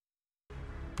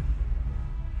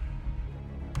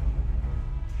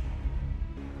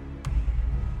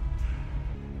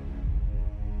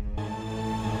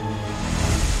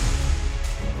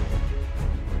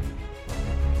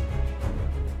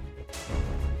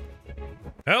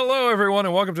Hello, everyone,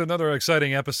 and welcome to another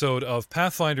exciting episode of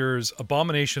Pathfinder's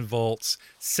Abomination Vaults,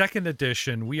 2nd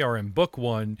edition. We are in Book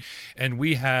 1, and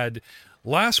we had,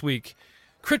 last week,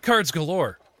 crit cards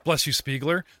galore, bless you,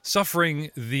 Spiegler, suffering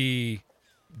the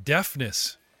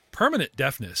deafness, permanent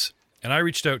deafness. And I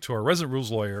reached out to our resident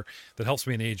rules lawyer that helps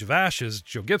me in Age of Ashes,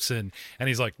 Joe Gibson, and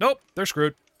he's like, nope, they're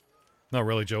screwed. No,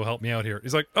 really, Joe, help me out here.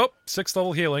 He's like, oh, 6th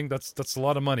level healing, that's a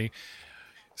lot of money.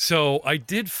 So I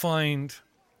did find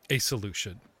a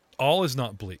solution. All is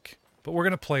not bleak, but we're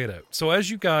going to play it out. So as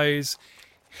you guys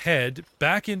head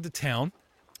back into town,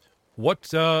 what's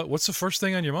the first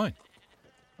thing on your mind?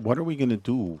 What are we going to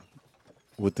do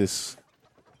with this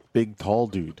big, tall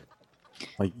dude?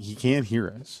 Like, he can't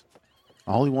hear us.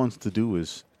 All he wants to do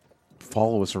is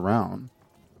follow us around.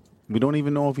 We don't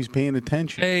even know if he's paying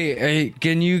attention. Hey,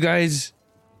 can you guys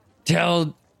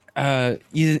tell Ian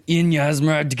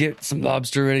Yasmerad to get some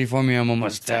lobster ready for me?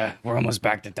 We're almost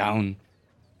back to town.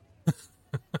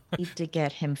 Need to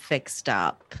get him fixed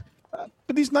up.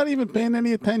 But he's not even paying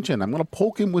any attention. I'm going to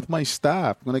poke him with my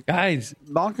staff. I'm going to Guys,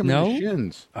 knock him in the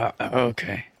shins.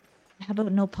 Okay. How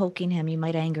about no poking him? You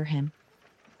might anger him.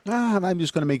 And I'm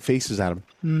just going to make faces at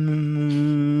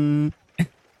him.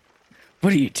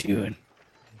 What are you doing?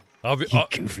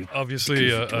 Obviously,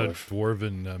 a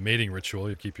dwarven mating ritual.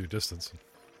 You keep your distance.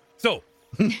 So,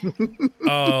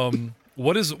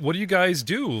 what do you guys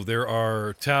do? There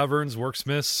are taverns,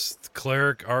 worksmiths,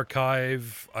 cleric,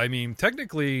 archive. I mean,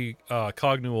 technically,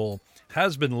 Cognual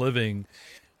has been living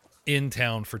in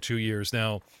town for 2 years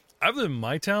now. I've lived in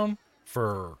my town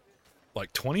for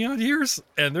like 20 odd years,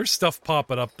 and there's stuff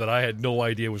popping up that I had no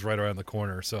idea was right around the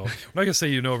corner. So I'm not gonna say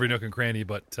you know every nook and cranny,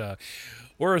 but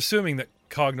we're assuming that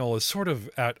Cognual is sort of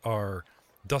at our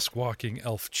dusk-walking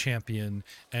elf champion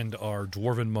and our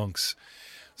dwarven monks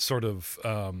sort of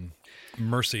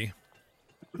mercy.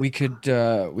 We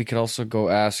could also go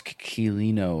ask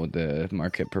Keelino, the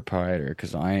market proprietor,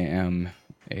 because I am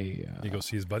a. You go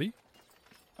see his buddy.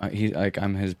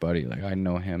 I'm his buddy. Like, I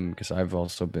know him because I've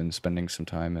also been spending some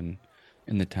time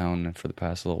in the town for the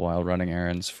past little while running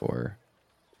errands for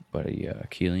buddy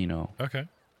Keelino. Okay.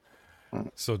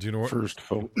 So do you know where do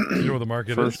you know where the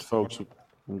market first, is? Folks,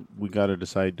 we got to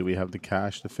decide, do we have the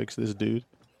cash to fix this dude?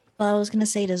 Well, I was going to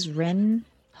say, does Rin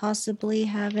possibly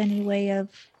have any way of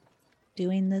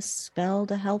doing this spell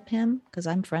to help him? Because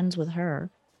I'm friends with her.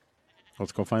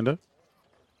 Let's go find out.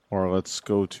 Or let's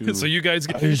go to... So you guys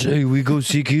get... I say we go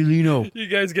see Keelino. You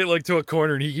guys get like to a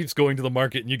corner and he keeps going to the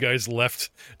market and you guys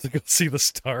left to go see the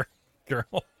star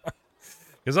girl.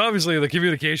 Because obviously the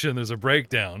communication, there's a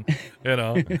breakdown, you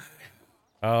know.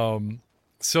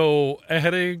 So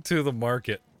heading to the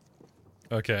market,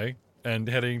 okay, and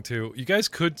heading to... You guys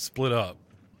could split up.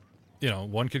 You know,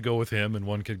 one could go with him and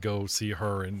one could go see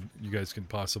her and you guys can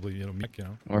possibly, meet,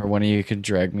 Or one of you could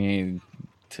drag me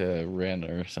to Rin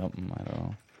or something. I don't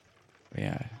know.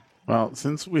 Yeah. Well,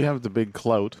 since we have the big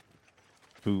clout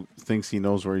who thinks he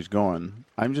knows where he's going,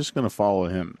 I'm just going to follow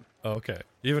him. Okay.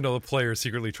 Even though the player is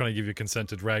secretly trying to give you consent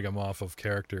to drag him off of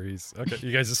character, he's... Okay,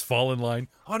 you guys just fall in line.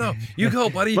 Oh, no. You go,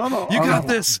 buddy. No, you got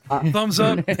this. Thumbs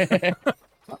up.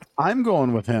 I'm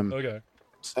going with him. Okay.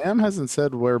 Sam hasn't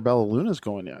said where Bella Luna's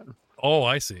going yet. Oh,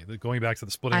 I see. They're going back to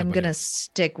the splitting. I'm going to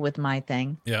stick with my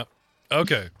thing. Yeah.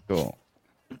 Okay. Cool.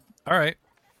 All right.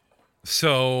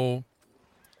 So,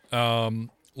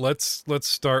 let's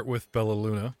start with Bella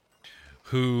Luna,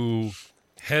 who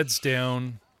heads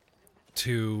down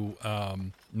to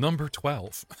number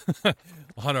 12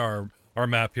 on our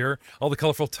map here. All the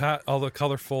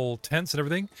colorful tents and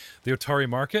everything. The Otari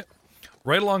Market,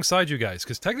 right alongside you guys,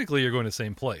 because technically you're going to the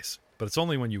same place, but it's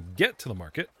only when you get to the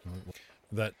market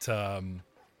that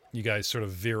you guys sort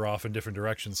of veer off in different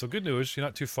directions. So good news, you're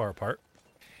not too far apart.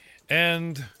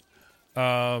 And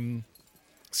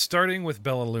starting with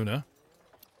Bella Luna,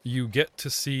 you get to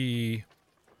see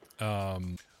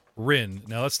Rin.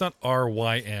 Now, that's not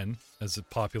R-Y-N, as is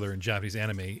popular in Japanese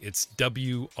anime. It's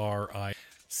W-R-I.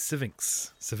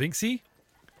 Sphinx. Sphinxy?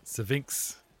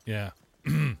 Sphinx. Yeah.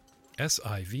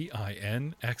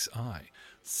 S-I-V-I-N-X-I.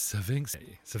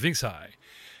 Sphinxy. Sphinxi.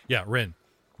 Yeah, Rin.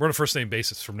 We're on a first name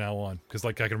basis from now on, because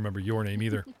I can remember your name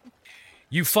either.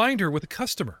 You find her with a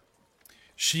customer.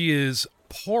 She is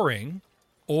poring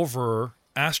over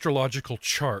astrological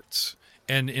charts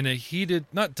and in a heated,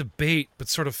 not debate, but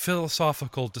sort of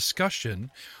philosophical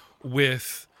discussion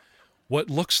with what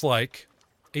looks like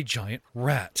a giant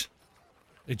rat.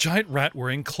 A giant rat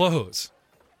wearing clothes.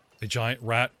 A giant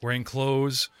rat wearing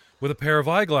clothes with a pair of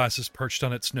eyeglasses perched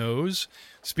on its nose,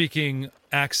 speaking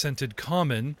accented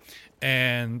common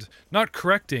and not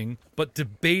correcting, but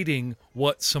debating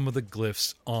what some of the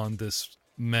glyphs on this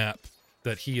map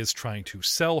that he is trying to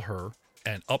sell her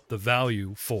and up the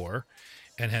value for,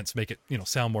 and hence make it,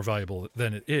 sound more valuable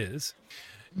than it is.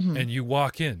 And you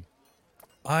walk in.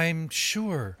 I'm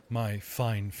sure, my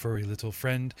fine furry little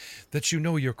friend, that you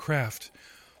know your craft,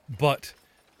 but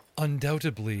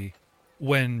undoubtedly,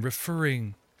 when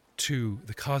referring to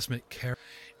the cosmic care,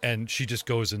 and she just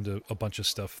goes into a bunch of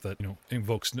stuff that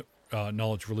invokes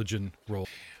knowledge, religion, role.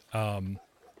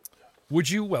 Would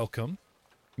you welcome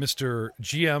Mr.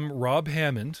 GM Rob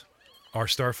Hammond, our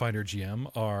Starfinder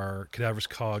GM, our Cadaverous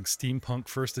Cog Steampunk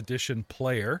First Edition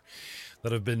player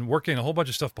that have been working a whole bunch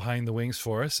of stuff behind the wings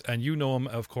for us. And you know him,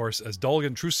 of course, as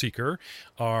Dolgan Truthseeker,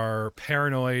 our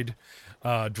paranoid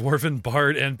Dwarven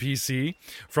Bard NPC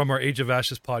from our Age of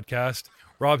Ashes podcast.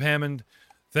 Rob Hammond,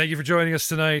 thank you for joining us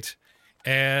tonight.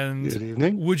 And good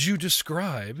evening. Would you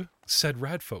describe said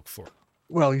radfolk for us?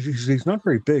 Well, he's not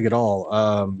very big at all,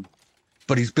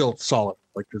 but he's built solid.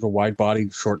 Like there's a wide body,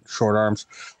 short arms.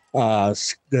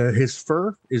 His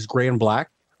fur is gray and black.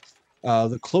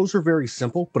 The clothes are very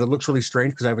simple, but it looks really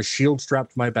strange because I have a shield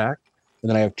strapped to my back, and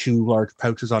then I have 2 large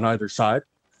pouches on either side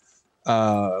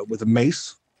with a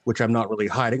mace, which I'm not really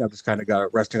hiding. I've just kind of got it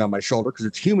resting on my shoulder because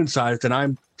it's human sized, and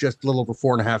I'm just a little over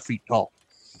 4.5 feet tall.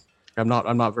 I'm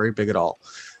not very big at all.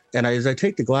 And as I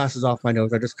take the glasses off my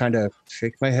nose, I just kind of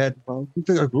shake my head. Well,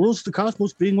 the rules of the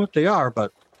cosmos being what they are,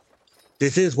 but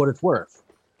this is what it's worth.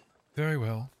 Very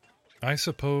well. I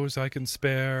suppose I can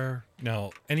spare...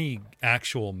 Now, any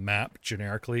actual map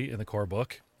generically in the core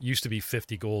book used to be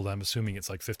 50 gold. I'm assuming it's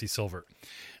like 50 silver.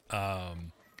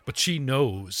 But she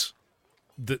knows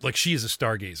that, like, she is a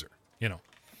stargazer,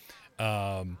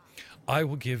 I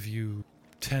will give you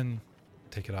 10...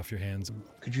 Take it off your hands.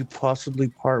 Could you possibly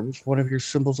part with one of your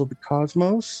symbols of the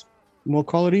cosmos? And we'll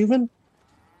call it even?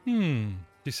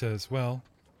 She says, well...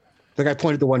 Like I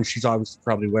pointed the one she's obviously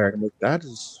probably wearing. I'm like, that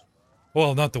is...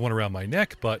 Well, not the one around my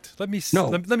neck, but let me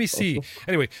let me see.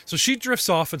 Anyway, so she drifts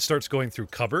off and starts going through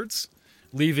cupboards,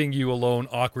 leaving you alone,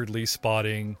 awkwardly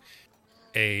spotting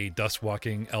a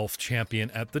dust-walking elf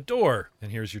champion at the door.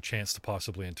 And here's your chance to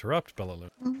possibly interrupt, Bella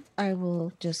Luna. I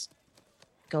will just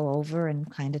go over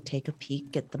and kind of take a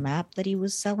peek at the map that he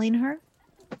was selling her.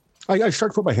 I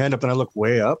start to put my hand up and I look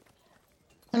way up.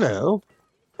 Hello.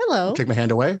 Hello. Take my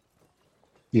hand away.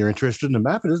 You're interested in the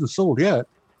map? It isn't sold yet.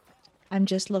 I'm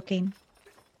just looking.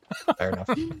 Fair enough.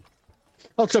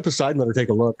 I'll step aside and let her take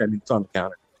a look. I mean, it's on the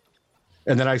counter.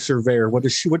 And then I survey her. What do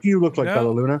you look like, Bella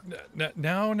Luna?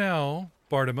 Now,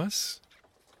 Bartimus,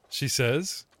 she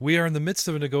says, we are in the midst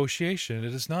of a negotiation.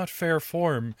 It is not fair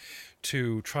form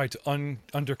to try to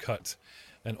undercut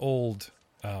an old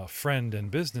friend and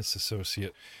business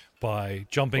associate by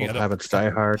jumping at habits die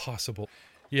hard. Possible.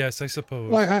 Yes, I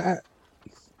suppose.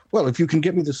 Well, if you can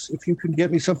get me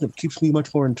something that keeps me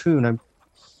much more in tune,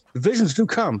 the visions do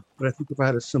come, but I think if I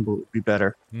had a symbol, it would be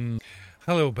better.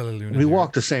 Hello, Bella Luna. We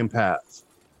walk the same path.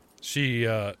 She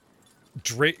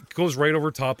goes right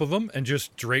over top of them and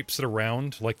just drapes it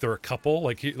around like they're a couple,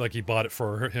 like he bought it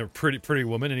for her pretty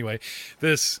woman. Anyway,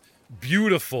 this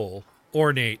beautiful,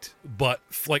 ornate, but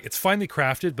like it's finely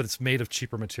crafted, but it's made of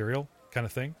cheaper material kind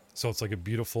of thing. So it's like a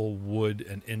beautiful wood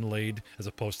and inlaid as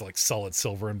opposed to like solid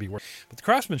silver and beadwork. But the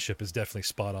craftsmanship is definitely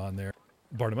spot on there,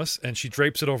 Bartimus. And she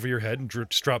drapes it over your head and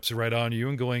drops it right on you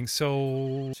and going,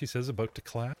 so she says, about to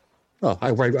clap. Oh,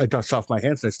 I dust off my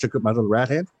hands and I stick up my little rat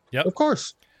hand. Yep. Of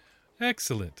course.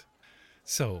 Excellent.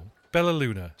 So, Bella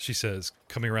Luna, she says,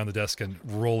 coming around the desk and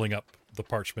rolling up the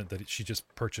parchment that she just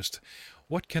purchased.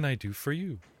 What can I do for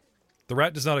you? The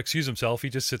rat does not excuse himself. He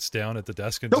just sits down at the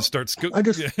desk and just starts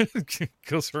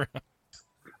goes around.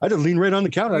 I just lean right on the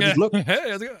counter. I just look. Hey,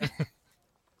 how's it going?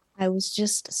 I was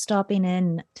just stopping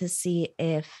in to see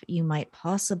if you might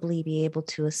possibly be able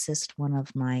to assist one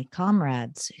of my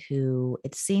comrades who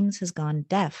it seems has gone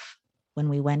deaf when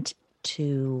we went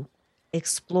to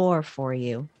explore for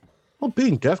you. Well,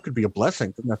 being deaf could be a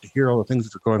blessing. Doesn't have to hear all the things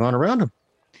that are going on around him.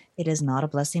 It is not a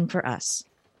blessing for us.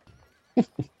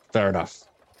 Fair enough.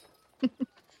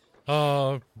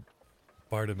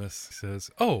 Bartimus says,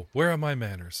 oh, where are my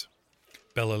manners?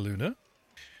 Bella Luna,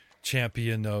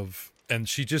 champion of... And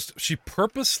she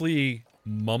purposely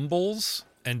mumbles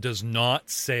and does not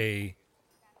say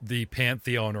the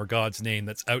pantheon or God's name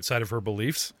that's outside of her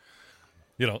beliefs.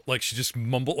 Like she just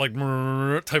mumble like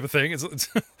type of thing. It's of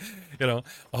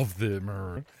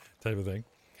the type of thing.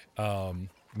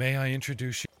 May I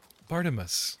introduce you,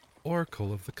 Bartimus,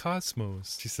 Oracle of the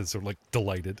Cosmos? She says, sort of like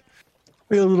delighted.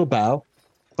 A little bow.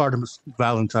 Bartimus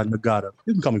Valentine Nagata.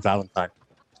 You can call me Valentine.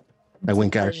 I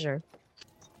wink at her.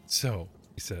 So,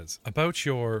 he says, about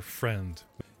your friend,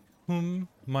 whom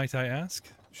might I ask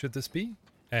should this be?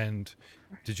 And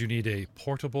did you need a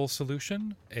portable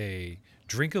solution, a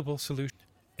drinkable solution,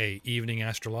 a evening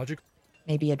astrological?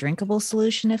 Maybe a drinkable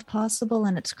solution if possible,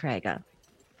 and it's Craiga.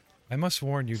 I must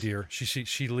warn you, dear.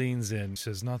 She leans in,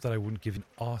 says, not that I wouldn't give an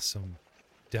awesome,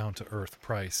 down-to-earth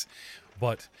price,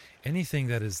 but anything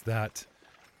that is that,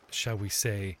 shall we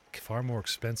say, far more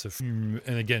expensive. And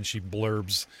again, she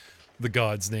blurbs the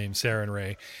god's name,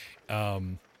 Sarenrae,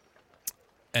 and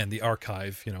the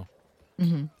archive,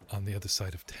 on the other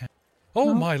side of town. Oh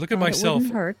Well, my, look at thought it myself.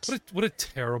 wouldn't hurt. What a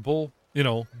terrible,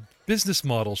 business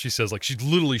model, she says, like she's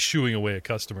literally shooing away a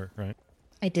customer, right?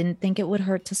 I didn't think it would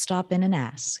hurt to stop in and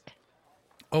ask.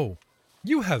 Oh,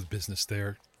 you have business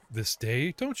there this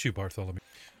day, don't you, Bartholomew?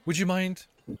 Would you mind,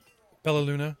 Bella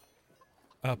Luna?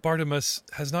 Bartimus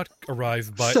has not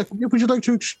arrived, but... Would you like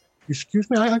to excuse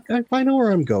me? I know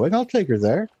where I'm going. I'll take her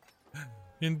there.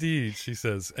 Indeed, she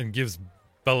says, and gives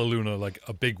Bella Luna like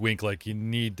a big wink, like you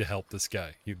need to help this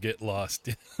guy. You get lost,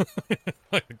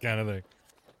 like that kind of thing.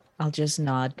 I'll just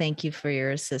nod. Thank you for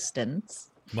your assistance.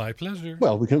 My pleasure.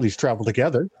 Well, we can at least travel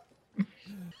together.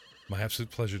 My absolute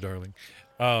pleasure, darling.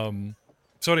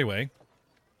 So anyway,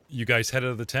 you guys head out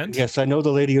of the tent? Yes, I know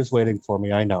the lady is waiting for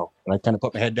me. I know. And I kind of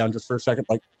put my head down just for a second,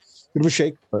 like a bit of a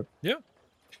shake. But Yeah.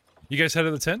 You guys head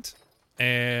out of the tent,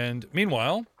 and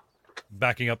meanwhile,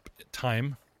 backing up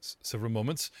time several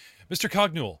moments, Mr.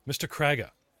 Cognule, Mr.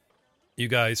 Craiga, you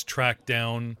guys track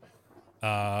down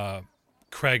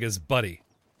Craiga's buddy.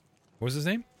 What was his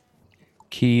name?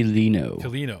 Kilino.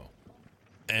 Kalino.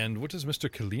 And what does Mr.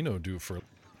 Kalino do for...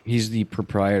 He's the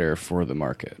proprietor for the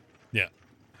market. Yeah.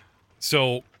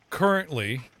 So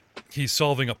currently, he's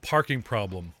solving a parking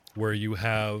problem where you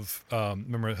have...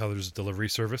 remember how there's a delivery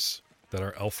service that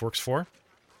our elf works for?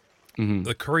 Mm-hmm.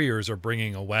 The couriers are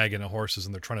bringing a wagon of horses,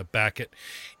 and they're trying to back it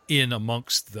in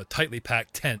amongst the tightly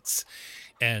packed tents.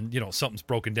 And, something's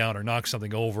broken down or knocked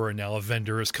something over, and now a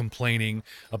vendor is complaining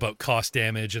about cost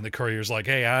damage, and the courier's like,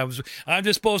 hey, I'm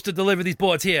just supposed to deliver these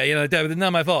boards here, it's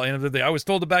not my fault. I was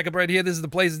told to back up right here, this is the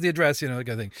place, this is the address, that kind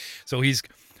of thing. So he's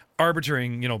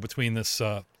arbitrating, between this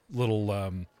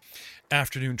little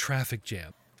afternoon traffic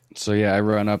jam. So yeah, I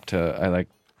run up to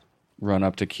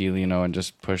Kilino and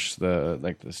just push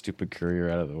the stupid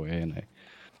courier out of the way,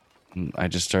 and I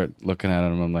just start looking at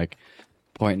him. I'm like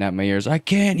pointing at my ears. I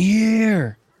can't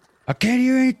hear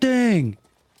anything.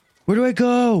 Where do I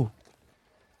go?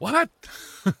 What?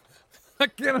 I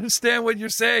can't understand what you're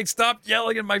saying. Stop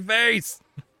yelling in my face.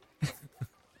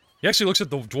 He actually looks at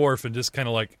the dwarf and just kind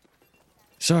of like,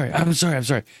 I'm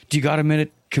sorry. Do you got a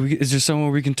minute? Is there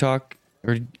somewhere we can talk?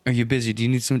 Or are you busy? Do you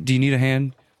need a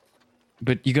hand?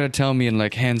 But you got to tell me in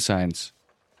like hand signs.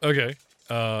 okay.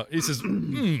 He says,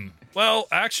 well,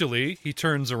 actually, he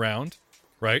turns around,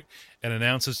 right, and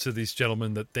announces to these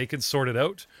gentlemen that they can sort it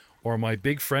out, or my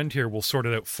big friend here will sort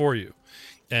it out for you.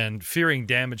 And fearing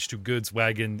damage to goods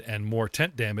wagon and more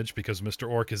tent damage, because Mr.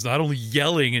 Orc is not only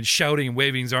yelling and shouting and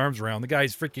waving his arms around, the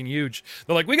guy's freaking huge.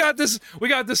 They're like, we got this,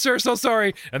 sir, so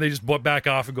sorry. And they just back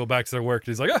off and go back to their work. And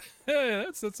he's like, yeah,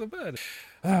 that's not so bad.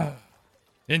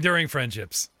 Enduring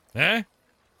friendships. Eh?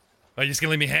 Are you just going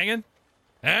to leave me hanging?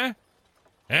 Eh?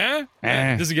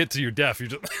 Doesn't get to your deaf.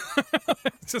 You're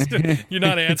just, you're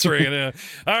not answering.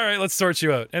 All right, let's sort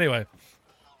you out. Anyway.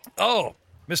 Oh,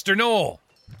 Mr. Knoll.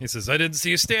 He says, I didn't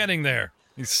see you standing there.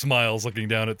 He smiles, looking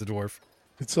down at the dwarf.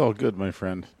 It's all good, my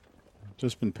friend.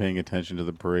 Just been paying attention to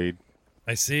the parade.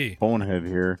 I see. Bonehead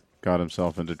here got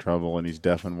himself into trouble, and he's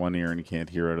deaf in one ear and he can't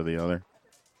hear out of the other.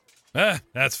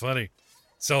 That's funny.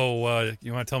 So,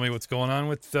 you want to tell me what's going on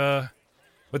with the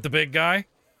big guy?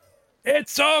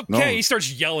 It's okay. No. He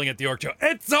starts yelling at the orc.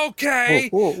 It's okay.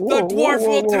 Whoa, The dwarf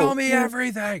will tell whoa. me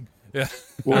everything. Yeah.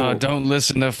 Oh, don't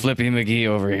listen to Flippy McGee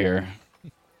over here.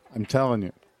 I'm telling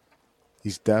you,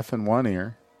 he's deaf in one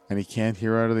ear and he can't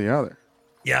hear out of the other.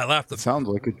 Yeah, I laughed. It sounds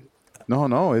like it.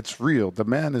 No, it's real. The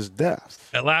man is deaf.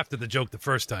 I laughed at the joke the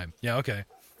first time. Yeah, okay.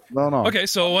 No. Okay,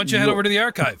 so why don't you head over to the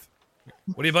archive?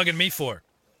 What are you bugging me for?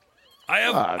 I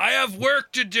have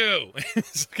work to do. Look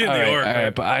at the orc. All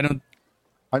right, but I don't.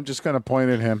 I'm just going to point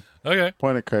at him. Okay.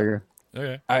 Point at Krager.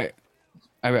 Okay.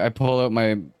 I pull out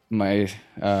my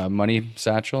money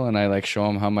satchel and I like show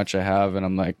him how much I have, and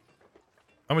I'm like,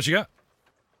 How much you got?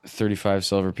 35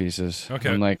 silver pieces. Okay.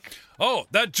 I'm like, Oh,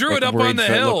 that druid Like up on worried the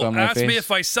fat look hill on my asked me face?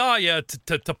 if I saw you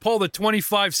to pull the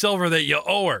 25 silver that you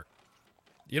owe her.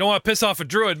 You don't want to piss off a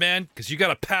druid, man, because you got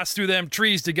to pass through them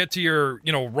trees to get to your,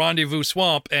 rendezvous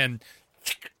swamp. And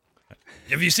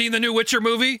have you seen the new Witcher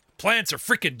movie? Plants are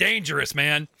freaking dangerous,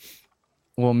 man.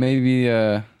 well, maybe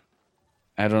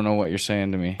I don't know what you're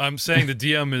saying to me. I'm saying the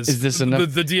DM is. Is this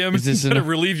enough? The DM Is this going to enough?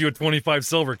 relieve you of 25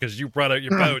 silver because you brought out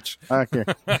your pouch. Okay.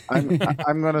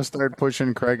 I'm going to start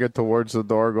pushing Craig towards the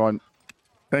door going,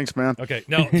 thanks, man. Okay.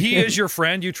 Now, he is your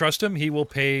friend. You trust him. He will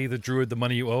pay the druid the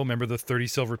money you owe. Remember the 30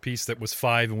 silver piece that was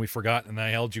 5 and we forgot, and I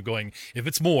held you going, if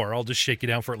it's more, I'll just shake you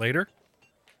down for it later?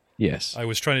 Yes. I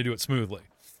was trying to do it smoothly.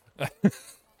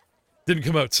 Didn't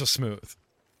come out so smooth.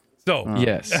 So.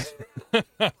 Yes.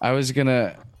 I was going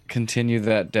to continue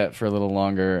that debt for a little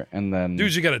longer, and then...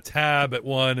 Dude, you got a tab at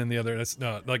one and the other. That's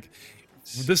not like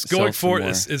this Sell going some forward. more.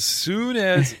 As soon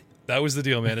as that was the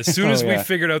deal, man. As soon as we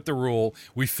figured out the rule,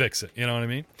 we fix it. You know what I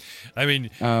mean? I mean,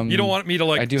 you don't want me to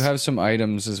like. I do have some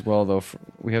items as well, though.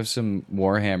 We have some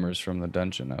warhammers from the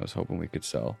dungeon. I was hoping we could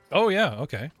sell. Oh yeah,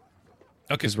 okay.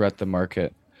 Because we're at the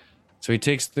market. So he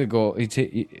takes the gold.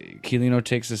 Keelino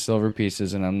takes the silver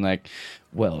pieces, and I'm like,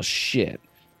 well, shit.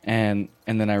 And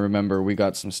then I remember we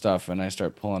got some stuff, and I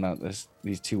start pulling out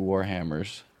these 2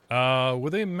 warhammers. Were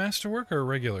they masterwork or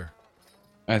regular?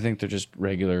 I think they're just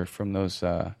regular from those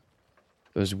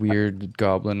weird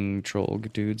goblin troll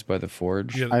dudes by the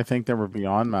forge. Yeah. I think they were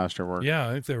beyond masterwork. Yeah,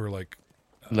 I think they were like.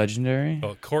 Legendary?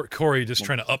 Oh, Corey just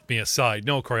trying to up me aside.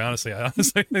 No, Corey, honestly, I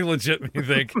legitimately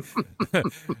think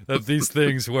that these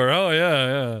things were,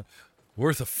 yeah,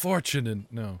 worth a fortune. And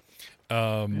no.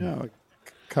 Yeah, like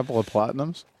a couple of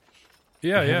platinums.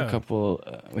 Yeah, we yeah.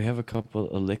 We have a couple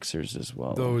elixirs as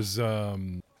well. Those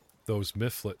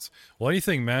mifflets. Well,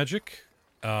 anything magic,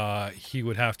 he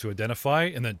would have to identify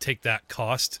and then take that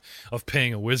cost of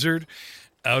paying a wizard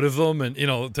out of them, and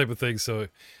type of thing. So,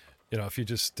 if you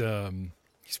just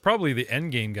he's probably the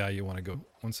end game guy you want to go.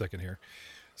 1 second here.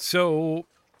 So,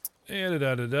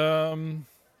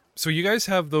 so you guys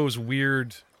have those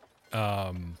weird,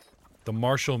 the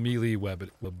martial melee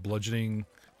bludgeoning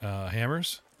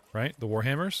hammers, right? The war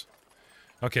hammers.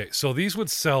 Okay, so these would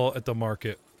sell at the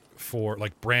market for,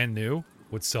 like, brand new,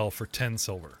 would sell for 10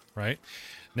 silver, right?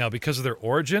 Now, because of their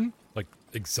origin, like,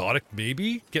 exotic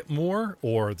maybe get more,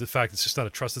 or the fact it's just not a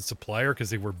trusted supplier because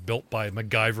they were built by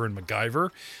MacGyver and MacGyver,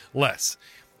 less.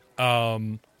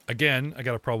 Again, I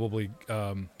got to probably,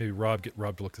 maybe get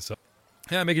Rob to look this up.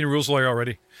 Yeah, I'm making a rules lawyer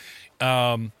already.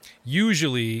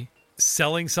 Usually,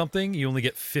 selling something, you only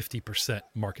get 50%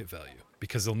 market value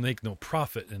because they'll make no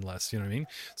profit unless, you know what I mean?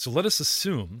 So let us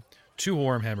assume 2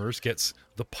 Warhamers gets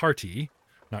the party,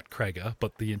 not Craiga,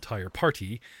 but the entire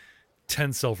party,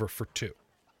 10 silver for 2,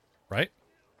 right?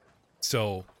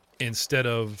 So instead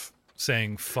of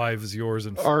saying 5 is yours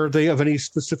and... Are they of any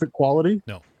specific quality?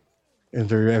 No. And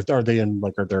are they in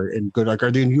good, like,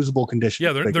 are they in usable condition?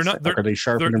 Yeah, they're not. Are they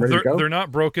sharp and ready to go? They're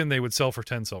not broken. They would sell for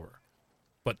 10 silver.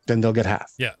 But then they'll get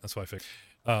half. Yeah, that's why I figured.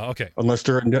 Okay. Unless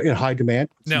they're in high demand.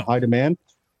 No. High demand,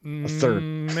 a third.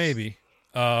 Maybe.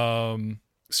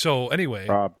 So anyway.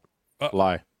 Rob,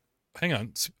 lie. Hang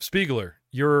on. Spiegler,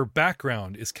 your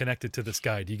background is connected to this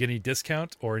guy. Do you get any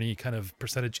discount or any kind of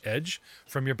percentage edge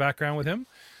from your background with him?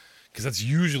 Because that's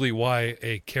usually why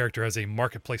a character has a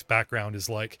marketplace background, is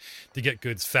like to get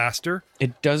goods faster.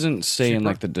 It doesn't say in Cheaper.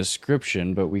 like the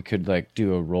description, but we could like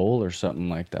do a roll or something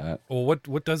like that. Well,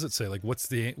 what does it say? Like, what's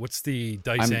the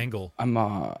dice angle?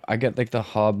 I get like the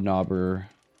hobnobber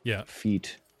Yeah.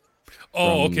 feat.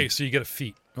 Oh, okay. So you get a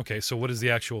feat. Okay. So what does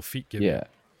the actual feat give you? Yeah.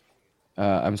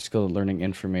 I'm skilled at learning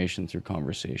information through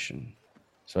conversation.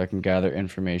 So I can gather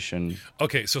information.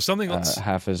 Okay, so something else.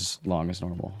 Half as long as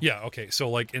normal. Yeah, okay. So,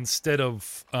 like, instead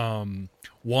of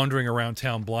wandering around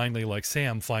town blindly, like, say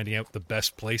I'm finding out the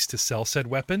best place to sell said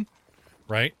weapon,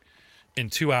 right? In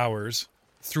 2 hours,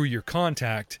 through your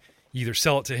contact, you either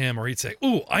sell it to him or he'd say,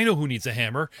 "Ooh, I know who needs a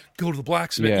hammer. Go to the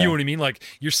blacksmith." Yeah. You know what I mean? Like,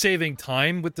 you're saving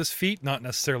time with this feat, not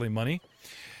necessarily money.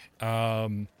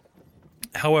 However,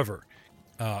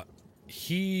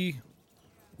 he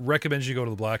recommends you go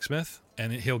to the blacksmith,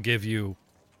 and he'll give you,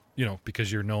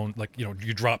 because you're known, like,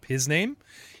 you drop his name,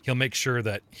 he'll make sure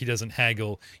that he doesn't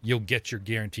haggle. You'll get your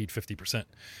guaranteed 50%,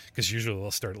 because usually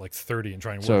they'll start at like 30 and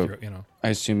try and work your, I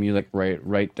assume you like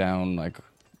write down like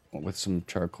with some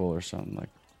charcoal or something, like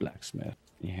blacksmith.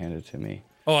 You hand it to me.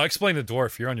 Oh, I explained the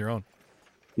dwarf. You're on your own.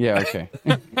 Yeah, okay.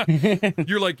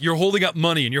 You're holding up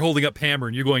money and you're holding up hammer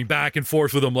and you're going back and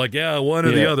forth with them like, yeah, one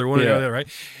or the other, one or the other, right?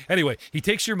 Anyway, he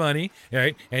takes your money,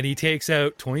 right? And he takes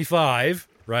out 25,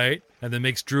 right? And then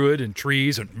makes druid and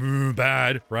trees and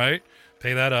bad, right?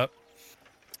 Pay that up.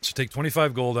 So take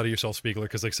 25 gold out of yourself, Spiegler,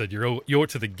 because like I said, you owe it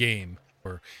to the game.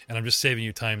 And I'm just saving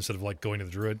you time instead of like going to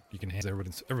the druid. You can hand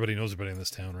everybody knows everybody in this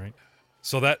town, right?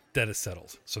 So that debt is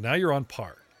settled. So now you're on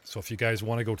par. So if you guys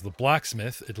want to go to the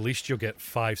blacksmith, at least you'll get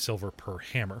 5 silver per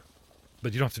hammer.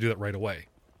 But you don't have to do that right away.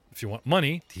 If you want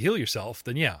money to heal yourself,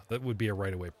 then yeah, that would be a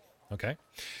right away Okay.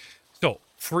 So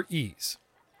for ease,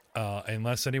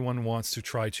 unless anyone wants to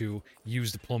try to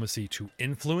use diplomacy to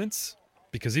influence,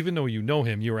 because even though you know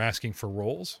him, you're asking for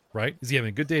roles, right? Is he having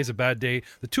a good day? Is a bad day?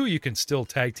 The two of you can still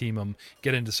tag team him,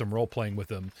 get into some role playing with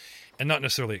him, and not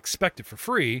necessarily expect it for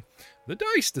free. The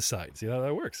dice decide. See how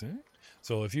that works, eh?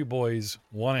 So if you boys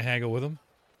want to haggle with him,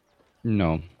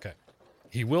 No. okay.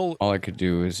 He will. All I could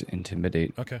do is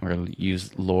intimidate Okay. or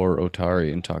use lore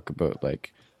Otari and talk about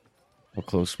like how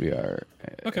close we are.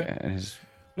 Okay. And his,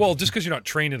 Well, just because you're not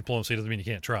trained in diplomacy doesn't mean you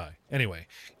can't try. Anyway,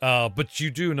 but you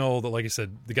do know that, like I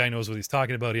said, the guy knows what he's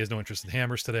talking about. He has no interest in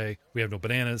hammers today. We have no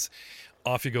bananas.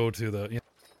 Off you go to the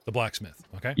blacksmith.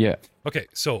 Okay. yeah. Okay.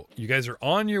 So you guys are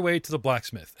on your way to the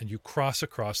blacksmith, and you cross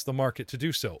across the market to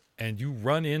do so, and you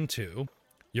run into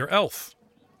your elf,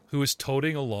 who is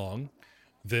toting along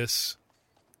this.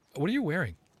 What are you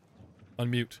wearing?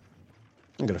 Unmute.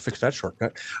 I'm gonna fix that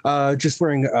shortcut. Just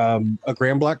wearing a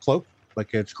gray and black cloak,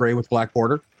 like it's gray with black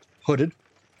border, hooded.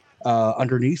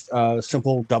 Underneath,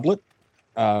 simple doublet,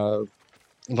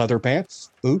 leather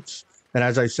pants, boots, and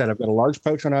as I said, I've got a large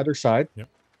pouch on either side Yep.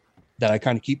 that I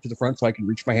kind of keep to the front so I can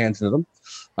reach my hands into them.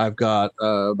 I've got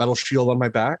a metal shield on my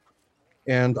back,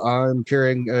 and I'm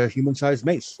carrying a human-sized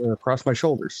mace across my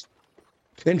shoulders.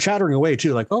 And chattering away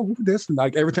too, like, oh, look at this. And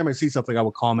like every time I see something, I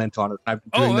will comment on it. I've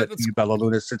been doing that to you, Bella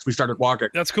Luna, since we started walking.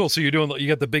 That's cool. So you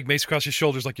got the big mace across your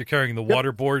shoulders, like you're carrying the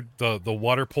water board, the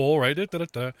water pole, right?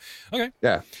 Okay.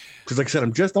 Yeah. Because like I said,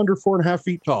 I'm just under 4.5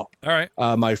 feet tall. All right.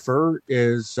 My fur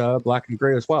is black and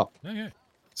gray as well. Okay.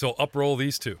 So uproll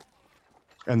these two.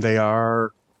 And they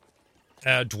are...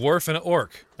 A dwarf and an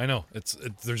orc. I know.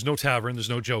 There's no tavern. There's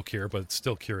no joke here, but it's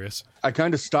still curious. I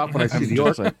kind of stop when I see the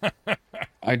orc.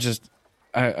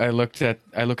 I look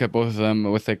at both of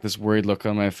them with like this worried look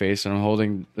on my face, and I'm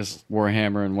holding this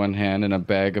warhammer in one hand and a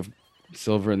bag of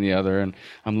silver in the other, and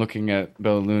I'm looking at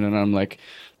Bella Luna and I'm like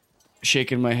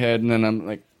shaking my head, and then I'm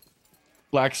like,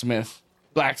 blacksmith.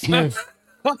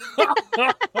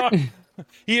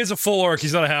 He is a full orc.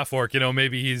 He's not a half orc.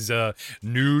 Maybe he's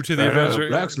new to the adventure.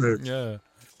 Blacksmith. Yeah.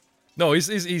 No,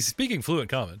 he's speaking fluent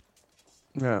common.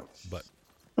 Yeah. But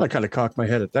I kind of cock my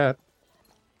head at that.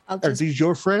 Are these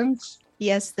your friends?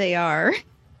 Yes, they are.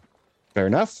 Fair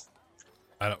enough.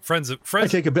 I don't friends. I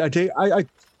take a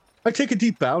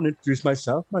deep bow and introduce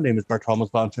myself. My name is Bartolomeo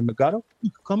Bontemagato.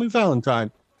 You can call me Valentine.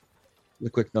 With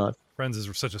a quick nod. Friends is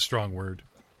such a strong word.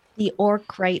 The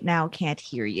orc right now can't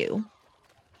hear you.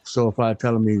 So if I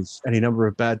tell him he's any number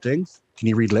of bad things, can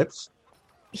he read lips?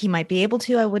 He might be able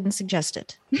to. I wouldn't suggest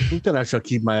it. Then I shall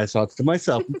keep my thoughts to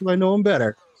myself until I know him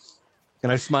better.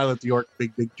 And I smile at the orc,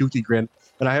 big toothy grin.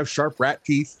 And I have sharp rat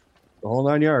teeth, the whole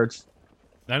 9 yards.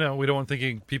 I know. We don't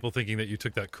want people thinking that you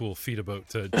took that cool feat about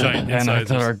giant And I incisors.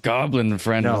 thought our goblin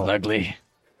friend was ugly.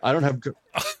 I don't have...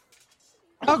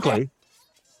 ugly?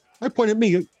 I point at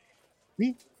me.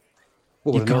 Me?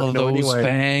 What You was call an orc? those No, anyway.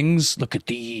 fangs? Look at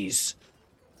these.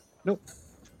 Nope.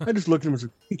 I just looked at him and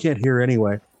said, he can't hear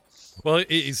anyway. Well,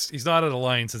 he's not at a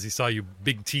line since he saw you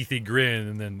big teethy grin,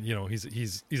 and then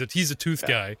he's a tooth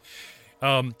guy.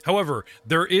 However,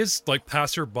 there is like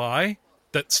passerby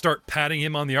that start patting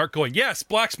him on the arc, going, "Yes,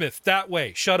 blacksmith, that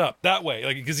way. Shut up, that way."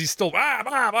 Like because he's still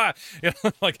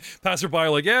like passerby,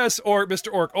 like, "Yes, or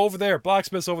Mr. Orc over there,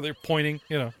 blacksmith's over there," pointing,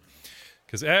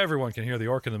 because everyone can hear the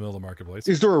orc in the middle of the marketplace.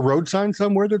 Is there a road sign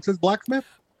somewhere that says blacksmith?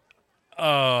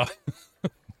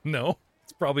 No.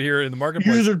 Probably here in the marketplace.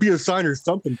 Usually there'd be a sign or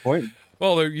something pointing.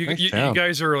 Well, you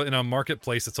guys are in a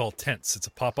marketplace. It's all tents. It's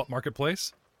a pop-up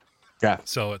marketplace. Yeah.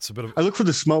 So it's a bit of. I look for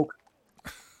the smoke.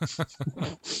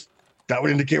 That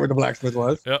would indicate where the blacksmith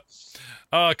was. Yep.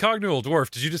 Cognule Dwarf,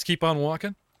 did you just keep on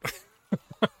walking?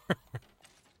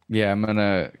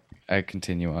 Yeah, I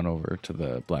continue on over to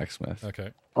the blacksmith.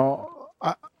 Okay. Oh,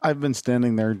 I've been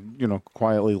standing there,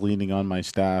 quietly leaning on my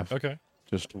staff. Okay.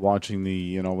 Just watching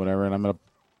the, whatever, and I'm going to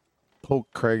poke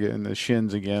Craig in the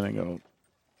shins again and go,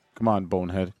 "Come on,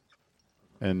 bonehead."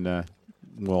 And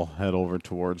we'll head over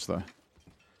towards the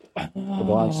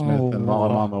blacksmith. And while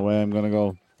I'm on my way, I'm going to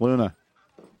go, "Luna,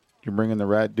 you're bringing the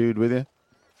rat dude with you?"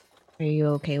 Are you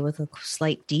okay with a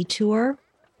slight detour?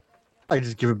 I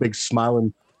just give a big smile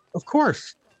and, of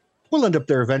course, we'll end up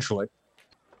there eventually.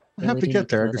 I have We to do get need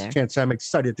to there. I go just there. can't say I'm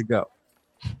excited to go.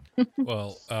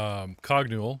 Well,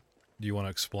 Cognule, do you want to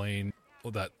explain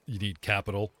that you need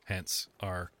capital, hence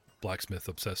our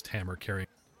blacksmith-obsessed hammer-carrying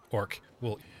orc?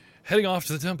 Well, heading off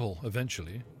to the temple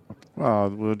eventually. Well,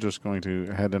 we're just going to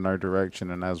head in our direction,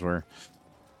 and as we're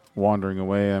wandering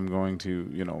away, I'm going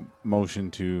to, motion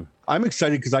to... I'm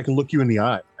excited because I can look you in the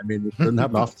eye. I mean, it doesn't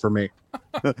have nothing for me.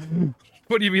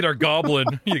 What do you mean, our goblin?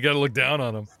 You got to look down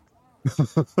on him.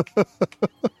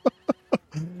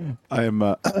 I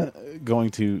am going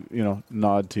to,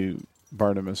 nod to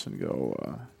Barnabas and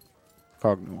go,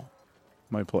 Cognal,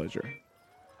 my pleasure.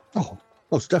 Oh,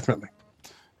 most definitely.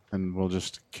 And we'll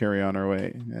just carry on our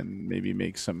way and maybe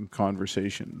make some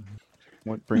conversation.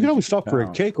 What We brings can you always stop to for a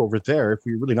town? cake over there if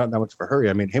we're really not in that much of a hurry.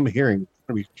 I mean, him hearing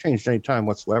can be changed any time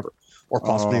whatsoever, or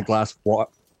possibly a Oh. glass of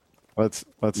water. Let's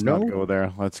No? not go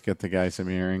there. Let's get the guy some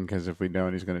hearing, because if we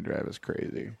don't, he's going to drive us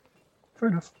crazy. Fair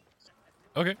enough.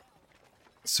 Okay.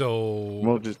 So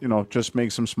We'll just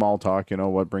make some small talk.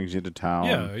 What brings you to town?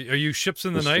 yeah, are you ships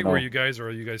in the Just, night where are you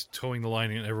guys towing the line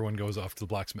and everyone goes off to the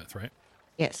blacksmith, right?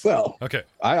 Yes. Well, Okay.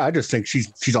 I just think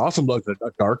she's awesome. Like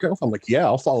a dark elf. I'm like, yeah,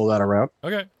 I'll follow that around.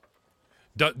 Okay.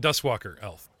 Dustwalker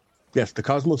elf. Yes, the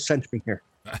cosmos sent me here.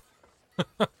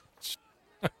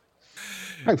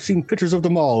 I've seen pictures of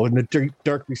them all in the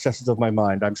dark recesses of my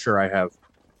mind. I'm sure I have.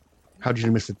 How did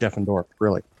you miss the Defendor?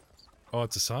 Really? Oh,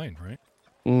 it's a sign, right?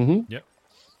 Mm-hmm.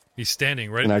 He's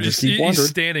standing right. And I just keep he's wondering.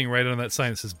 standing right on that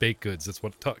sign that says baked goods. That's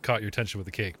what caught your attention with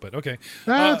the cake. But okay,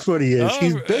 That's what he is.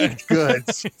 He's oh, baked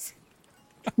goods.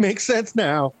 Makes sense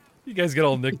now. You guys get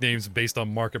all nicknames based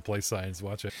on marketplace signs.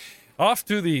 Watch it. Off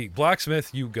to the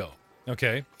blacksmith you go.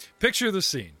 Okay. Picture the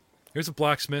scene. Here's a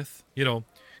blacksmith,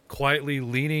 quietly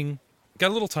leaning, got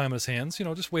a little time in his hands,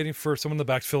 just waiting for someone in the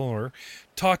back to fill an order,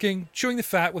 talking, chewing the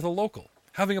fat with a local,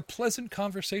 having a pleasant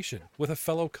conversation with a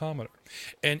fellow commoner.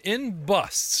 And in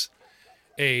busts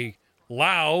a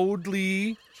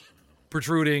loudly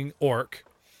protruding orc,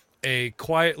 a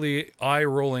quietly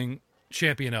eye-rolling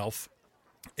champion elf,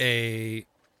 a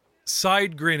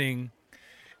side grinning,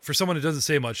 for someone who doesn't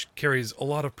say much, carries a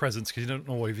lot of presence because you don't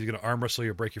know if he's going to arm wrestle you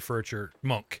or break your furniture,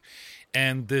 monk.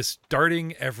 And this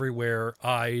darting everywhere,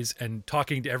 eyes, and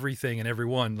talking to everything and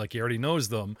everyone like he already knows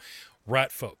them,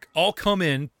 rat folk all come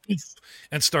in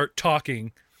and start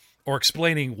talking or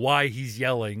explaining why he's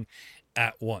yelling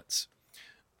at once.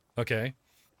 Okay?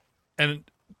 And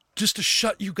just to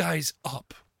shut you guys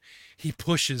up, he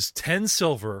pushes 10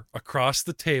 silver across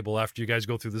the table after you guys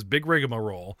go through this big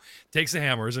rigmarole, takes the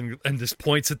hammers, and just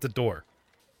points at the door.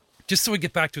 Just so we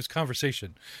get back to his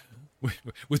conversation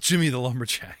with Jimmy the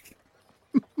Lumberjack.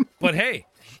 But hey,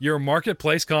 your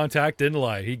marketplace contact didn't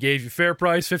lie. He gave you fair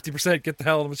price, 50%, get the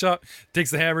hell out of the shop,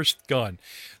 takes the hammers, gone.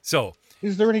 So,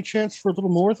 Is there any chance for a little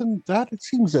more than that? It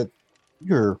seems that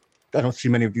I don't see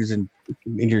many of these in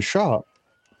your shop.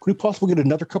 Could we possibly get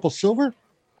another couple silver?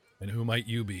 and who might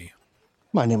you be?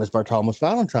 My name is Bartolomew's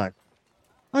Valentine.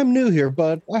 I'm new here,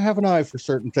 but I have an eye for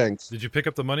certain things. Did you pick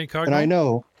up the money, Cogno? And I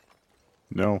know.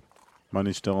 No.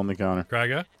 Money's still on the counter.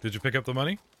 Kraga, did you pick up the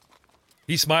money?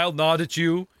 He smiled, nodded at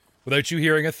you without you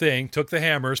hearing a thing, took the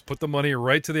hammers, put the money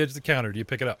right to the edge of the counter. Do you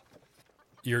pick it up?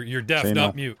 You're deaf, Say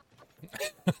not no. mute.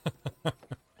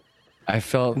 I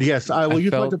felt Yes, I will I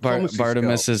use my felt diplomacy skill.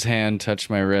 Bartimus's hand touch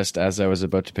my wrist as I was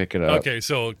about to pick it up. Okay,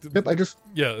 so Yep, I just...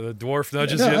 yeah, the dwarf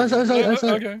nudges Yeah,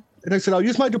 you. okay. And I said, I'll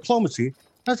use my diplomacy.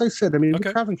 As I said, I mean, Okay.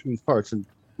 we're traveling through these parts, and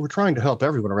we're trying to help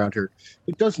everyone around here.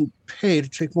 It doesn't pay to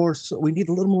take more. We need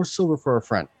a little more silver for our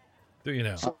friend. Do you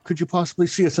know? So could you possibly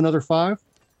see us another 5?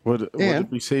 Would And- it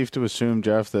be safe to assume,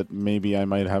 Jeff, that maybe I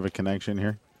might have a connection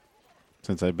here,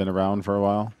 since I've been around for a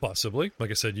while? Possibly. Like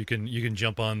I said, you can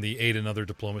jump on the aid another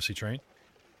diplomacy train.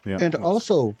 Yeah. And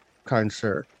also, kind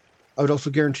sir, I would also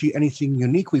guarantee anything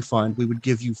unique we find, we would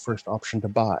give you first option to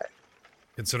buy.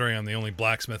 Considering I'm the only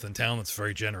blacksmith in town, that's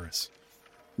very generous.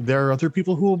 There are other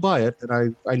people who will buy it,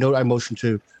 and I know I motion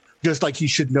to, just like he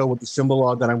should know what the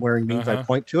symbol that I'm wearing means. I Uh-huh.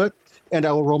 point to it, and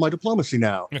I will roll my diplomacy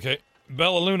now. Okay,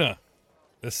 Bella Luna,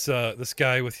 this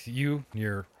guy with you,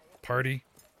 your party,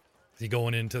 is he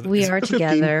going into the? We is- are 15.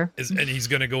 together. and he's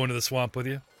going to go into the swamp with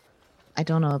you. I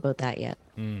don't know about that yet.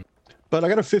 But I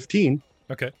got a 15.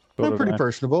 Okay. So I'm did pretty I.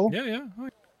 personable. Yeah, yeah. All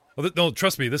right. Well, no,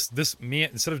 trust me. This man,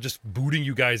 instead of just booting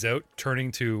you guys out,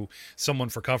 turning to someone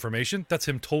for confirmation, that's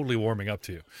him totally warming up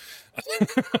to you.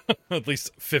 At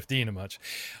least 15 a much.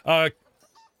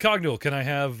 Cognul, can I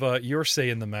have your say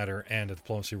in the matter and a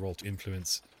diplomacy roll to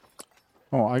influence?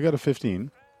 Oh, I got a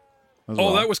 15. as Oh,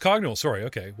 well. that was Cognul. Sorry.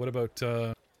 Okay. What about?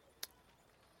 Oh,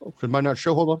 did mine not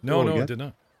show? Hold on. No, Roll no, again. it did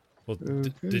not. Well,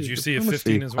 Okay, did you see a diplomacy.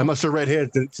 15 as well? I must have read his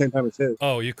at the same time as his.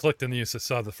 Oh, you clicked and you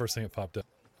saw the first thing that popped up.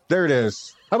 There it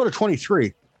is. How about a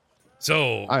 23?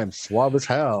 So, I am suave as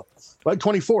hell. Like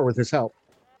 24 with his help.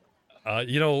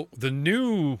 the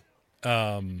new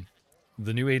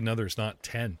Aid and Other is not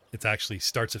 10. It actually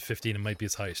starts at 15 and might be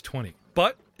as high as 20.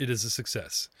 But it is a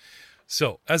success.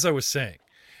 So, as I was saying,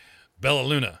 Bella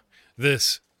Luna,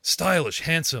 this stylish,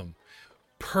 handsome,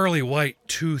 pearly white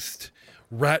toothed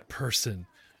rat person,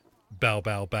 bow,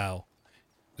 bow, bow,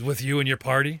 is with you and your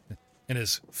party and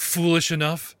is foolish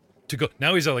enough to go.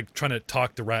 Now he's like trying to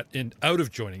talk the rat out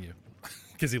of joining you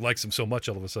because he likes him so much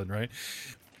all of a sudden, right?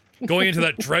 Going into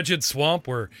that dredged swamp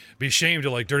where be ashamed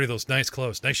to like dirty those nice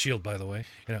clothes. Nice shield, by the way.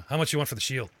 You know, how much you want for the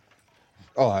shield?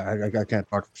 Oh, I can't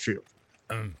talk to the shield.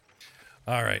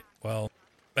 All right. Well,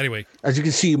 anyway. As you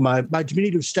can see, my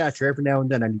diminutive stature, every now and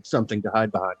then I need something to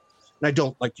hide behind. And I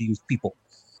don't like to use people.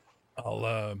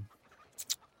 What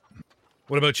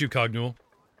about you, Cognul?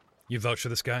 You vouch for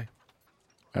this guy?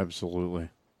 Absolutely.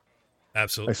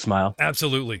 Absolutely. I smile.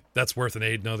 Absolutely. That's worth an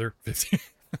aid another 50.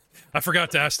 I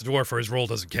forgot to ask the dwarf for his roll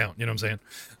doesn't count. You know what I'm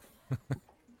saying?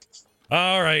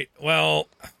 All right. Well,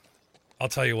 I'll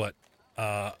tell you what.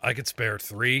 I could spare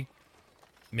 3.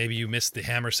 Maybe you missed the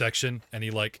hammer section, and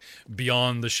he like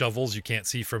beyond the shovels you can't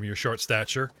see from your short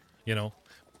stature, you know.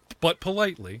 But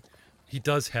politely, he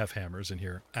does have hammers in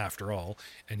here after all,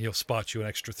 and he'll spot you an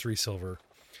extra 3 silver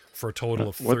for a total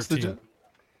of 13.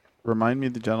 Remind me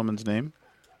of the gentleman's name.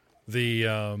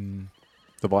 The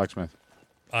blacksmith.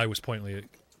 I was pointedly.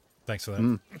 Thanks for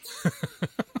that.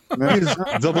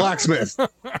 The blacksmith.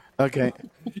 Okay.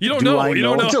 You don't know. You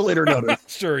don't know until later notice.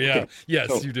 Sure. Yeah. Okay. Yes,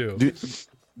 So, you do.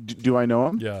 Do I know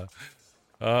him? Yeah.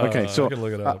 Okay. So I can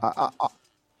look it up.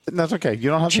 that's okay. You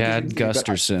don't have Chad to.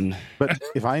 Gusterson. But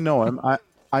if I know him,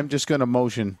 I'm just going to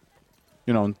motion,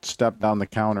 and step down the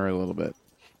counter a little bit,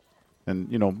 and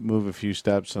move a few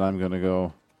steps, and I'm going to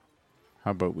go.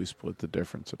 How about we split the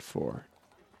difference at 4?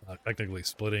 Technically,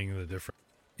 splitting the difference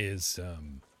is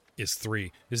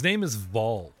 3. His name is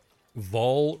Vol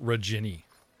Rajani.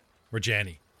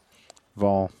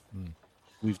 Vol,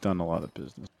 we've done a lot of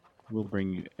business. We'll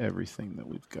bring you everything that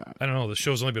we've got. I don't know. The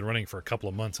show's only been running for a couple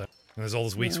of months, and there's all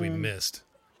those weeks we missed.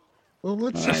 Well,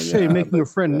 let's just say making your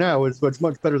friend now is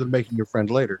much better than making your friend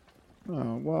later.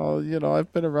 Oh, well,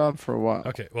 I've been around for a while.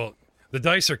 Okay, well, the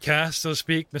dice are cast, so to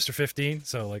speak, Mr. 15.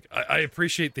 So, like, I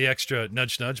appreciate the extra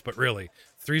nudge, but really,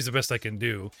 3's the best I can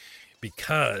do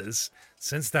because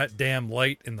since that damn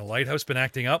light in the lighthouse been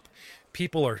acting up,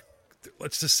 people are,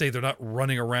 let's just say they're not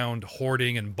running around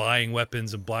hoarding and buying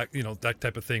weapons and that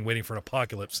type of thing, waiting for an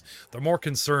apocalypse. They're more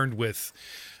concerned with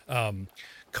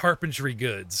carpentry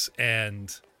goods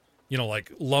and,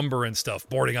 like lumber and stuff,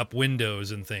 boarding up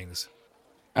windows and things.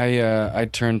 I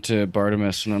turned to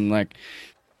Bartimus and I'm like,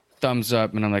 thumbs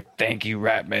up, and I'm like, thank you,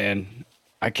 Ratman.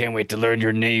 I can't wait to learn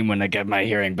your name when I get my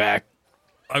hearing back.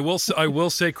 I will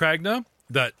say, Kragna,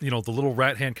 that, the little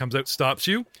rat hand comes out, stops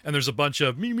you, and there's a bunch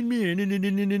of me, and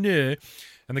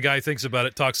the guy thinks about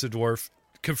it, talks to the dwarf,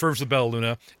 confirms the Bella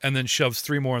Luna, and then shoves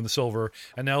 3 more in the silver,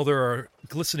 and now there are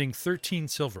glistening 13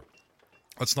 silver.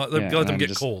 Let's not let them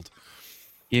get cold.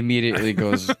 He immediately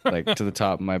goes like to the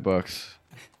top of my books.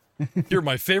 You're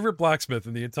my favorite blacksmith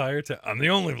in the entire town. I'm the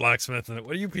only blacksmith in it.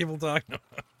 What are you people talking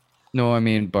about? No, I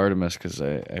mean Bartimus, because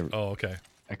I. Oh, okay.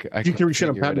 You can reach out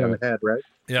and pat me on the head, right?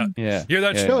 Yeah. Yeah. Hear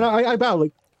that? Yeah. No, I bow.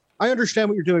 Like, I understand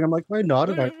what you're doing. I'm like, I nod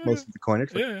and I most of the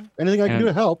coinage. Like, Yeah. anything I can do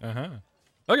to help.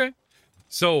 Okay.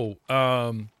 So,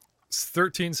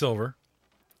 13 silver.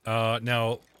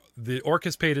 Now, the orc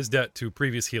has paid his debt to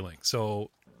previous healing. So,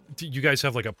 do you guys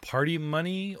have like a party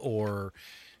money, or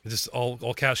just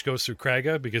all cash goes through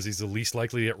Kraga because he's the least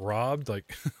likely to get robbed?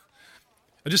 Like,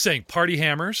 I'm just saying, party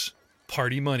hammers,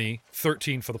 party money,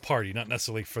 13 for the party, not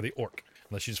necessarily for the orc,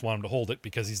 unless you just want him to hold it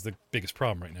because he's the biggest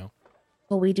problem right now.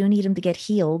 Well, we do need him to get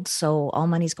healed, so all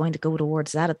money's going to go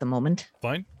towards that at the moment.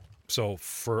 Fine. So,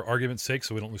 for argument's sake,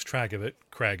 so we don't lose track of it,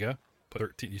 Kraga, put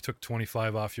 13. You took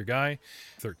 25 off your guy,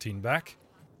 13 back,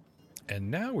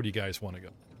 and now where do you guys want to go?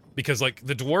 Because like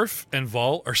the dwarf and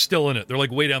Vol are still in it. They're like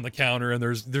way down the counter, and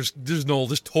there's Noel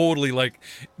just totally like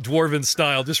dwarven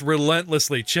style, just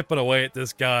relentlessly chipping away at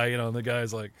this guy. And the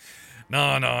guy's like,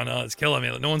 no, it's killing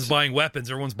me. No one's buying weapons.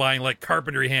 Everyone's buying like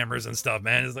carpentry hammers and stuff.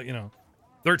 Man, it's like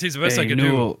 13's the best I can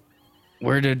do.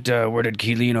 Where did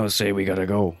Keelino say we gotta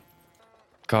go?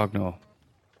 Cogno.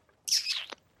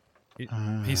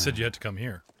 He said you had to come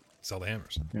here, sell the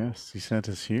hammers. Yes, he sent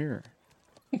us here.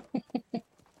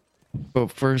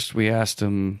 But first, we asked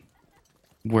him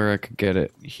where I could get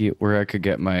it, where I could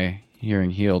get my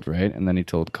hearing healed, right? And then he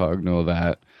told Cogno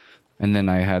that, and then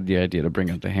I had the idea to bring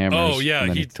out the hammers. Oh yeah,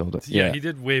 and then he told it. Yeah, he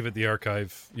did wave at the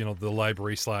archive, the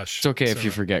library / It's okay if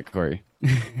you forget, Corey.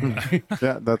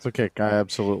 Yeah, that's okay. I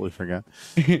absolutely forget.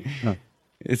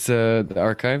 It's the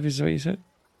archive, is what you said?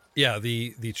 Yeah,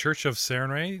 the Church of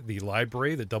Serenray, the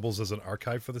library that doubles as an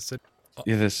archive for the city.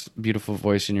 Yeah, this beautiful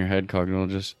voice in your head, Cogno,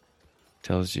 just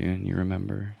tells you and you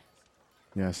remember.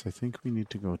 Yes, I think we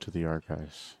need to go to the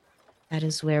archives. That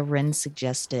is where Ren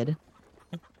suggested.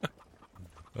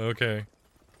 Okay.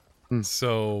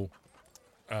 So,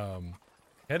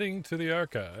 heading to the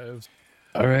archives.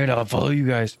 All right, I'll follow you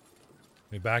guys.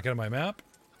 Let me back out of my map.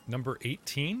 Number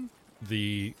 18,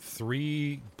 the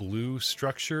 3 blue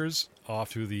structures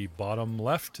off to the bottom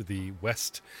left, to the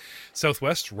west,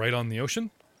 southwest, right on the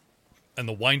ocean, and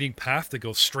the winding path that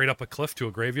goes straight up a cliff to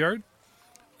a graveyard.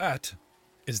 That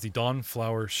is the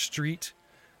Dawnflower Street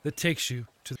that takes you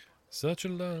to such a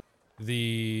love.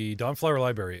 The Dawnflower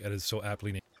Library, it is so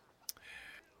aptly named.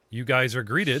 You guys are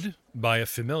greeted by a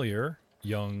familiar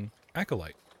young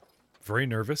acolyte. Very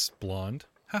nervous, blonde,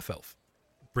 half-elf.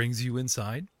 Brings you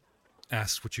inside,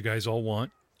 asks what you guys all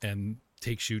want, and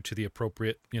takes you to the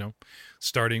appropriate,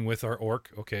 starting with our orc.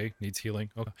 Okay, needs healing.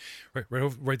 Okay,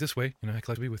 right this way.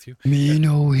 Acolyte will be with you. Me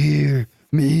no here.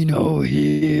 Me no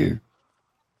here.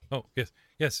 Oh,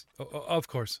 yes. Of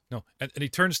course. No. And he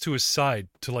turns to his side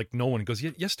to like no one and goes,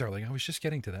 yes, darling, I was just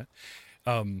getting to that.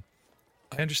 I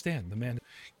understand. The man.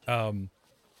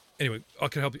 Anyway, I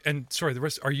can help you. And sorry, the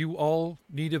rest, are you all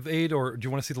need of aid, or do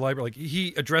you want to see the library? Like,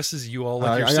 he addresses you all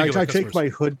like your singular I customers. take my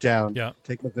hood down. Yeah.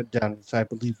 Take my hood down. So I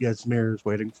believe Yasmir is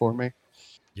waiting for me.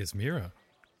 Yasmira.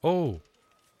 Oh.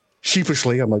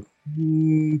 Sheepishly, I'm like,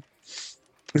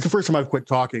 It's the first time I've quit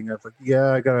talking. I was like,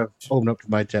 yeah, I got to open up to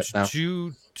my debt now.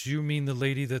 Do you mean the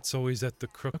lady that's always at the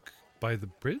crook by the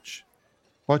bridge?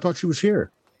 Well, I thought she was here.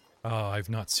 I've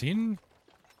not seen.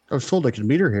 I was told I could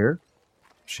meet her here.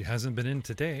 She hasn't been in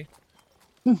today.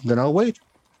 Then I'll wait.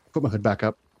 Put my hood back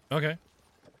up. Okay.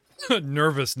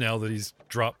 Nervous now that he's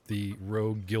dropped the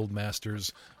rogue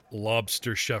guildmaster's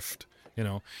lobster chef,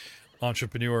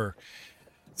 entrepreneur.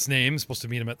 Its name, supposed to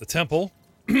meet him at the temple.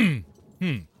 And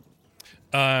the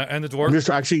dwarf. I'm just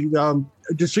actually,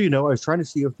 just so you know, I was trying to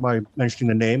see if my mentioning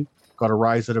the name got a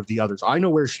rise out of the others. I know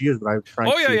where she is, but I'm trying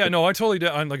to see No, I totally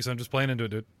did. Like I said, I'm just playing into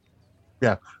it, dude.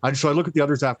 Yeah. So I look at the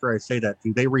others after I say that.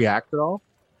 Do they react at all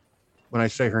when I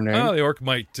say her name? Oh, the orc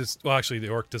might just... Well, actually, the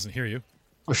orc doesn't hear you.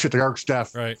 Oh, shit, the orc's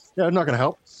deaf. Right. Yeah, I'm not going to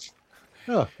help.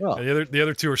 Oh, well. The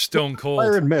other two are stone cold.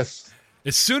 Fire and miss.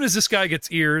 As soon as this guy gets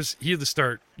ears, you see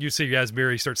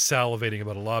Yasmir, he starts salivating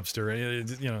about a lobster. And,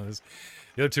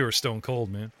 the other two are stone cold,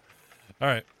 man. All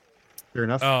right. Fair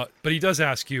enough. But he does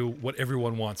ask you what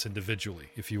everyone wants individually.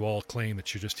 If you all claim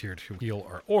that you're just here to heal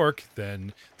our orc,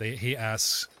 then he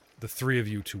asks the 3 of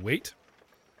you to wait.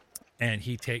 And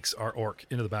he takes our orc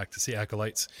into the back to see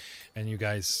acolytes. And you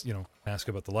guys, ask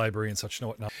about the library and such and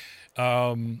whatnot.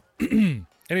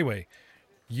 Anyway,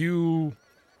 you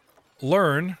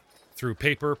learn through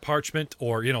paper, parchment,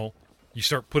 or, you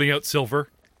start putting out silver.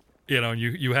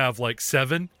 You have like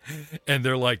 7, and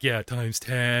they're like, yeah, times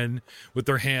 10, with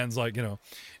their hands like,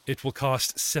 it will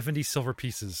cost 70 silver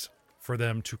pieces for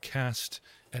them to cast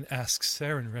and ask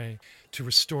Saren Ray to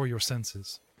restore your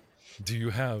senses. Do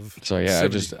you have? So yeah,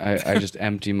 70? I just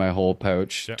empty my whole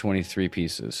pouch, Yeah. 23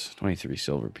 pieces, 23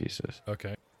 silver pieces.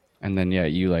 Okay. And then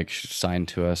you sign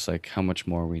to us like how much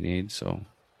more we need. So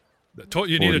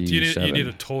You need a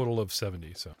 47. total of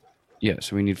 70. So yeah,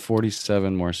 so we need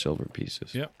 47 more silver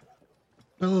pieces. yeah.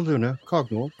 Hello, Luna.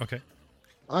 Cognal. Okay.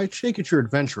 I take it you're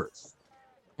adventurous.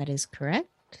 That is correct,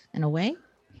 in a way.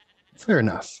 Fair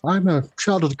enough. I'm a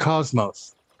child of the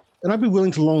cosmos, and I'd be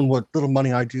willing to loan what little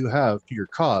money I do have to your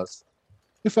cause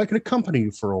if I could accompany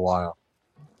you for a while.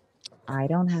 I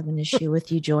don't have an issue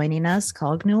with you joining us,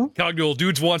 Cognul. Cognul,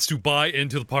 dudes wants to buy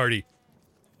into the party.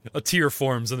 A tear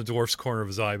forms in the dwarf's corner of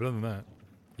his eye, but other than that,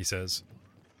 he says,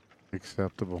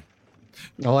 Acceptable.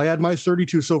 Well, I add my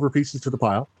 32 silver pieces to the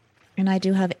pile. And I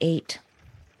do have 8.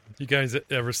 you guys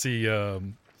ever see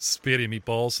Spaghetti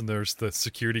Meatballs and there's the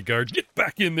security guard, get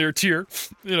back in there, tear.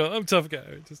 I'm a tough guy.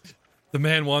 The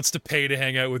man wants to pay to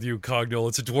hang out with you, Cognul.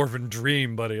 It's a dwarven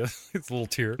dream, buddy. It's a little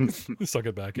tear. Suck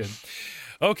it back in.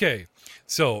 Okay,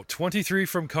 so 23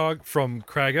 from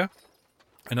Kraga,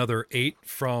 another 8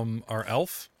 from our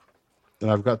elf.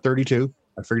 And I've got 32.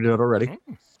 I figured it out already.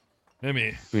 Let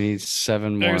me We need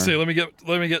 7 more. let me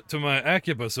get to my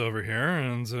Acubus over here,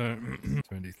 and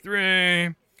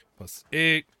 23 plus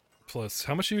 8 plus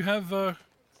how much do you have,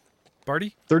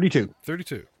 Barty? 32.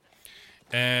 32.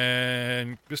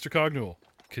 And Mr. Cognul,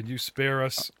 can you spare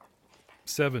us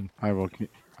 7? I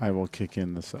will kick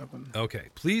in the 7. Okay,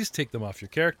 please take them off your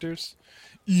characters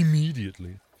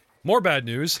immediately. More bad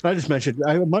news. I just mentioned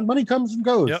money comes and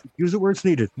goes. Yep. Use it where it's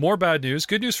needed. More bad news.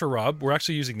 Good news for Rob. We're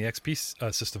actually using the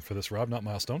XP system for this, Rob, not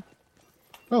Milestone.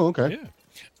 Oh, okay.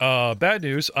 Yeah. Bad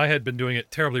news. I had been doing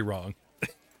it terribly wrong.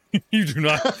 You do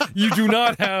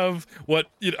not have what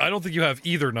I don't think you have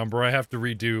either number. I have to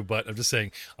redo, but I'm just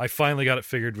saying I finally got it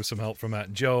figured with some help from Matt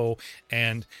and Joe,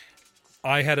 and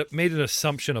I had made an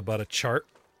assumption about a chart,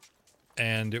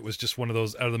 and it was just one of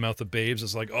those out of the mouth of babes.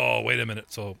 It's like, oh, wait a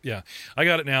minute. So yeah, I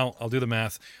got it now. I'll do the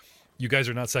math. You guys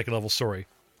are not second level. Sorry,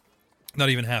 not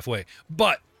even halfway.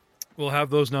 But We'll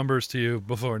have those numbers to you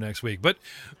before next week. But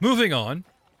moving on.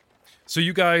 So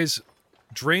you guys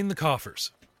drain the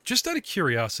coffers. Just out of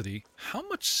curiosity, how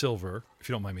much silver, if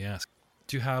you don't mind me asking,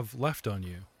 do you have left on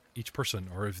you, each person?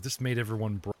 Or if this made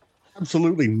everyone broke?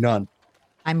 Absolutely none.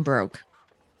 I'm broke.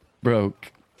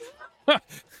 Broke.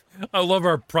 I love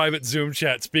our private Zoom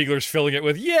chat. Spiegler's filling it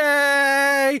with,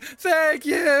 yay! Thank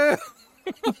you!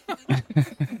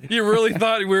 You really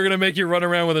thought we were going to make you run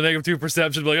around with a -2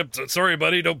 perception? Be like, sorry,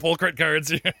 buddy, don't pull crit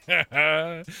cards.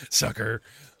 Sucker.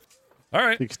 All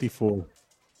right. 64.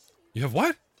 You have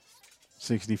what?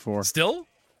 64. Still?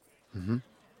 Mm-hmm.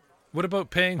 What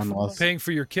about paying Unless-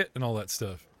 for your kit and all that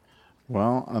stuff?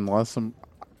 Well, unless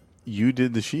you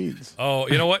did the sheets. Oh,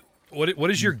 you know what? What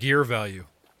is your gear value?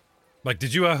 Like,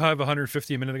 did you have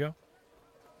 150 a minute ago?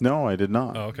 No, I did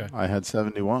not. Oh, okay. I had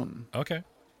 71. Okay.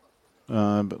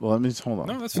 But let me just hold on.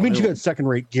 No, that's It fine. means you got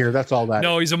second-rate gear. That's all that.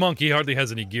 No, he's a monk. He hardly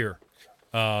has any gear.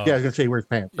 Yeah, I was gonna say he wears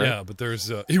pants. Right? Yeah, but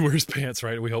there's he wears pants,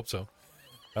 right? We hope so.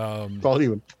 That's all he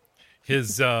would.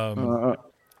 His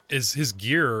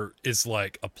gear is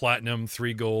like a platinum,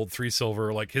 3 gold, 3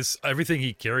 silver. Like everything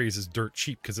he carries is dirt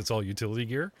cheap because it's all utility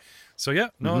gear. So yeah,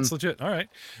 no, it's legit. All right,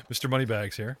 Mr.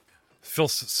 Moneybags here. Feel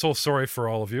so sorry for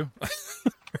all of you.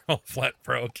 You're all flat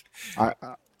broke.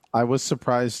 I was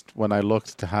surprised when I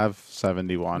looked to have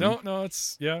 71. No,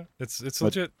 it's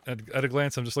legit. At a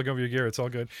glance, I'm just looking over your gear. It's all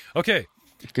good. Okay.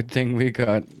 Good thing we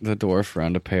got the dwarf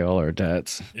around to pay all our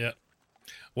debts. Yeah.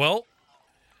 Well,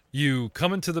 you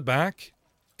come into the back,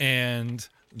 and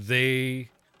they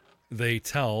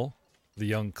tell the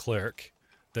young cleric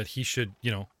that he should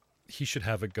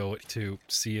have a go to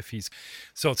see if he's.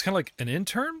 So it's kind of like an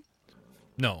intern.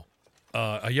 No,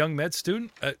 a young med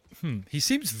student. He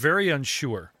seems very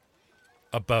unsure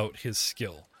about his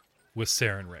skill with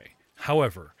Saren Ray.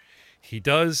 However, he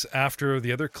does, after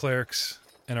the other clerics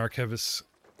and archivists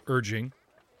urging,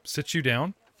 sit you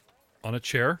down on a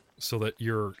chair so that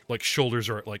your like shoulders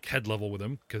are at like head level with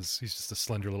him, because he's just a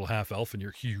slender little half elf and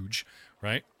you're huge,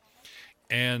 right?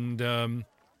 And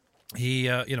he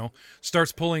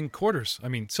starts pulling quarters,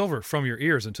 silver from your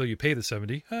ears until you pay the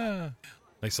 70.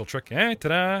 Nice little trick.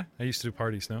 Ta-da! I used to do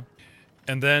parties now.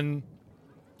 And then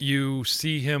you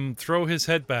see him throw his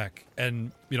head back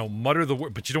and, mutter the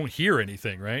word, but you don't hear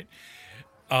anything, right?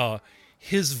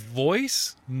 His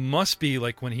voice must be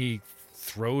like when he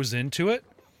throws into it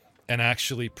and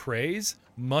actually prays,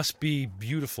 must be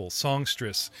beautiful,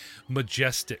 songstress,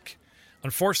 majestic.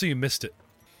 Unfortunately, you missed it.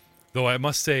 Though I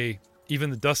must say,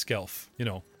 even the Dusk Elf,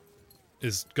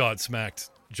 is God-smacked,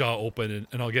 jaw open,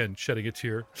 and again, shedding a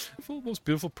tear. The most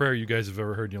beautiful prayer you guys have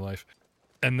ever heard in your life.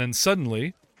 And then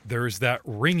suddenly, there's that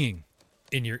ringing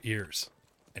in your ears.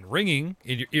 And ringing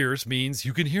in your ears means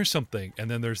you can hear something. And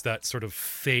then there's that sort of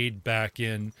fade back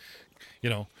in,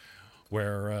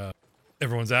 where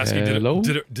everyone's asking, Hello?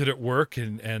 did it work?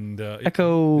 And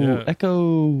Echo, yeah.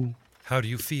 echo. How do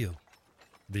you feel?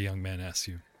 The young man asks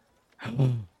you.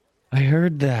 I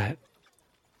heard that.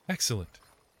 Excellent.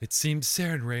 It seems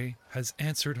Saren Ray has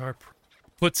answered our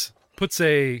puts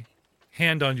a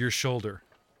hand on your shoulder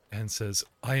and says,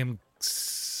 I am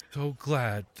so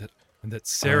glad that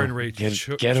Saren Ray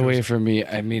Get away from me.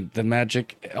 The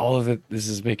magic, all of it, this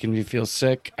is making me feel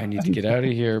sick. I need to get out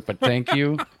of here, but thank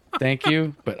you. Thank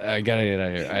you, but I gotta get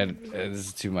out of here. This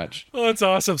is too much. Oh, that's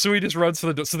awesome. So he just runs for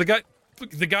the door. So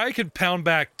the guy can pound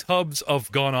back tubs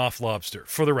of gone off lobster,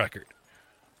 for the record.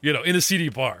 In a CD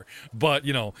bar. But,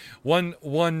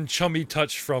 one chummy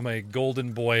touch from a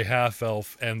golden boy half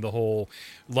elf and the whole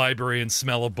library and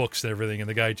smell of books and everything, and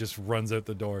the guy just runs out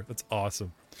the door. That's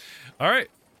awesome. All right.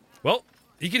 Well,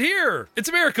 he can hear. It's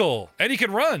a miracle. And he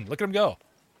can run. Look at him go.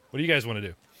 What do you guys want to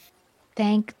do?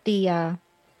 Thank the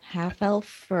half elf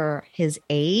for his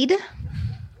aid.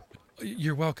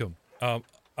 You're welcome.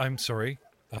 I'm sorry.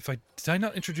 Did I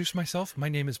not introduce myself? My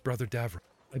name is Brother Davros.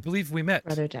 I believe we met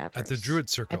Brother Davros. at the Druid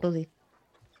Circle.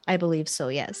 I believe so,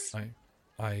 yes.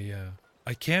 I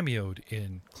cameoed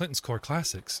in Clinton's Core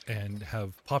Classics and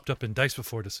have popped up in Dice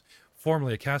before this,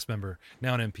 formerly a cast member,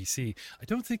 now an NPC. I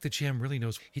don't think the GM really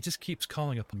knows. He just keeps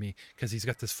calling up on me because he's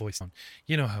got this voice on.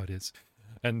 You know how it is.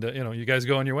 And, you guys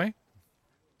go on your way?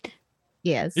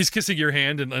 Yes. He's kissing your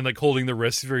hand and like holding the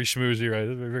wrist. He's very schmoozy, right?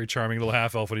 Very, very charming little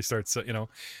half elf when he starts, And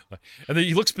then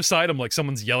he looks beside him like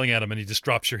someone's yelling at him and he just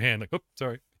drops your hand like, oh,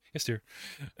 sorry. Yes, dear.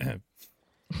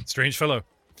 Strange fellow.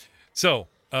 So,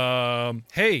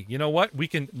 hey, you know what? We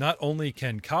can, not only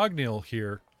can Cognil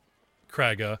hear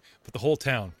Kraga, but the whole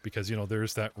town, because,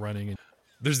 there's that running. And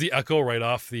there's the echo right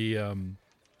off the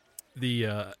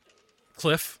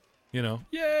cliff.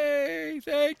 Yay,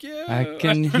 thank you. I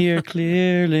can hear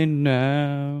clearly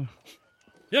now.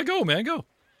 Yeah, go, man, go.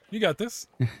 You got this.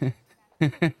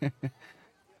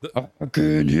 I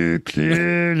can hear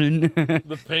clearly.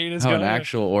 The pain is How gone. an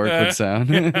actual orc would sound.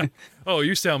 Yeah. Oh,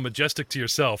 you sound majestic to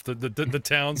yourself. The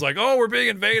town's like, oh, we're being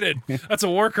invaded. That's a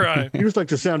war cry. You just like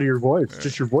the sound of your voice.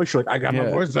 Just your voice. You're like, I got my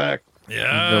Yeah. voice back.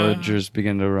 Yeah. Villagers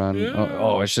begin to run. Yeah.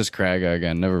 Oh, it's just Kraga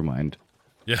again. Never mind.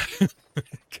 Yeah.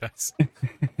 Guys.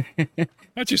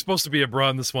 Aren't you supposed to be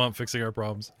abroad in the swamp fixing our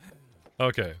problems?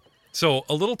 Okay. So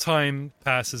a little time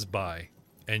passes by,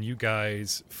 and you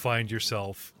guys find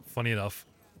yourself, funny enough,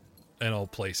 in all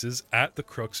places, at the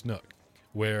Crook's Nook,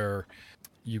 where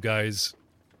you guys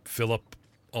fill up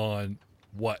on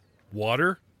what?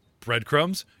 Water?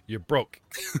 Breadcrumbs? You're broke.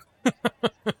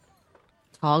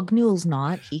 Tognul's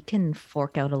not. He can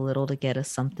fork out a little to get us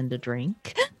something to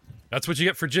drink. That's what you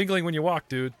get for jingling when you walk,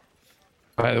 dude.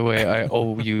 By the way, I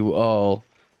owe you all.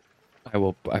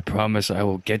 I promise I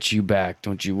will get you back.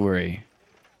 Don't you worry.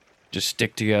 Just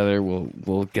stick together.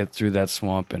 We'll get through that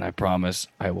swamp, and I promise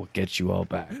I will get you all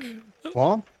back.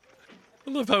 Well,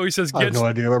 I love how he says I have no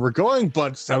idea where we're going,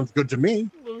 but sounds good to me.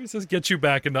 He says get you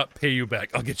back and not pay you back.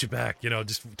 I'll get you back.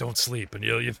 Just don't sleep, and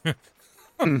you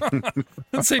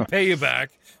let's say pay you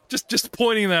back. Just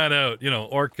pointing that out.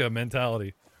 Orc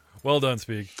mentality. Well done,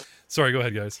 Speak. Sorry, go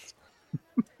ahead, guys.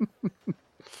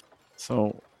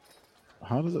 So,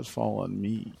 how does it fall on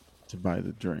me to buy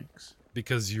the drinks?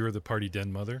 Because you're the party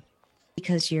den mother.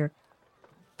 Because you're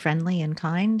friendly and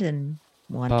kind and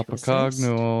want Papa to assist.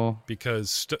 Cogno.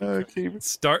 Because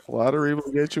Flattery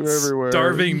will get you everywhere.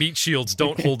 starving meat shields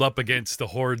don't hold up against the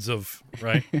hordes of,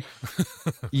 right?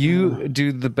 You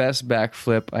do the best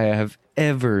backflip I have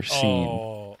ever seen.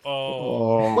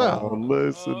 Oh, Well,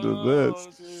 listen to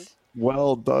this. Dude.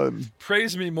 Well done.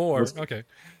 Praise me more. Okay.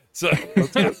 So,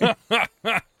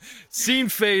 scene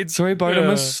fades. Sorry,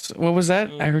 Bartimus. What was that?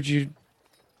 I heard you.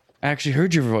 I actually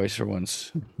heard your voice for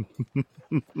once.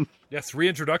 Yes,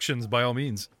 reintroductions by all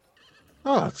means.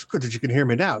 Oh, it's good that you can hear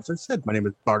me now. As I said, my name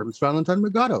is Bartimus Valentine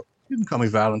Magato. You can call me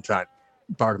Valentine.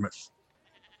 Bartimus.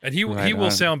 And he Right will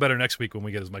on. sound better next week when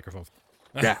we get his microphone.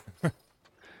 Yeah.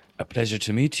 A pleasure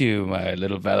to meet you, my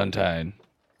little Valentine.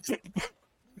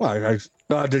 Well,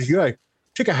 I did you? I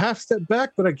take a half step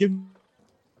back, but I give.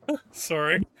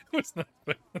 Sorry. It's not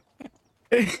bad.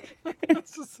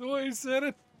 That's just the way he said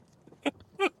it.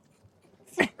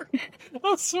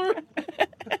 Oh, sorry.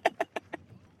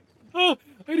 Oh,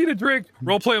 I need a drink.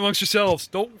 Role play amongst yourselves.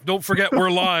 Don't forget we're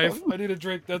live. I need a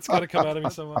drink. That's got to come out of me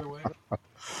some other way.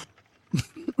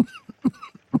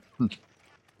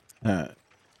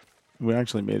 We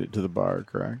actually made it to the bar,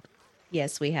 correct?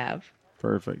 Yes, we have.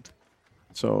 Perfect.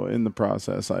 So in the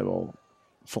process, I will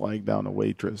flag down a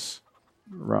waitress,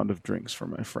 a round of drinks for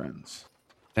my friends.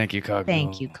 Thank you, Cogno.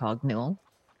 Thank you, Cognul.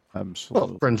 Absolutely.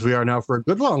 Well, friends, we are now for a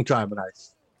good long time, and I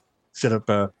sit up,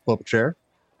 pull up a chair.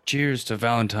 Cheers to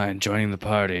Valentine joining the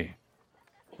party.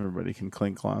 Everybody can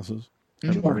clink glasses. Of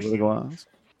Everybody course. with a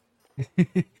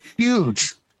glass.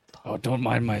 Huge. Oh, don't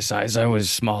mind my size. I was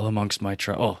small amongst my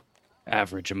tribe. Oh,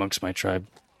 average amongst my tribe.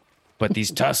 But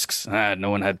these tusks, no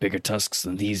one had bigger tusks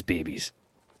than these babies.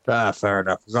 Ah, fair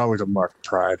enough. There's always a mark of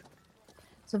pride.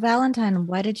 So, Valentine,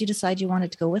 why did you decide you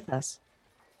wanted to go with us?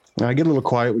 Now, I get a little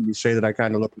quiet when you say that. I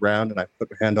kind of look around and I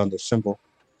put my hand on the symbol.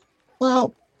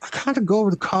 Well, I kind of go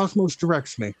where the cosmos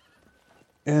directs me.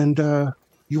 And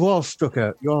you all stuck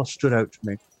out. You all stood out to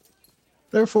me.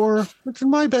 Therefore, it's in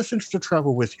my best interest to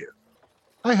travel with you.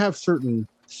 I have certain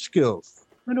skills.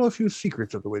 I know a few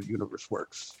secrets of the way the universe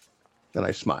works. Then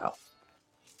I smile.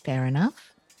 Fair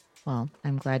enough. Well,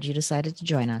 I'm glad you decided to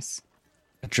join us.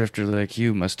 A drifter like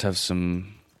you must have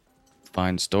some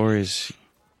fine stories.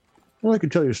 Well, I can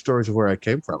tell you stories of where I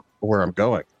came from or where I'm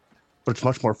going. But it's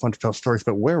much more fun to tell stories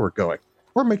about where we're going.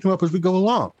 Or make them up as we go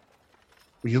along.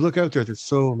 When you look out there, there's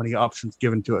so many options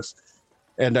given to us.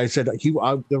 And I said, if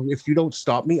you don't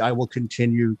stop me, I will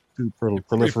continue to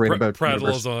proliferate about the prattles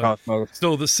universe, on. cosmos.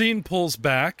 So the scene pulls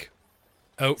back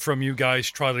out from you guys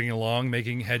trotting along,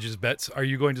 making hedges bets. Are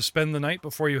you going to spend the night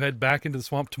before you head back into the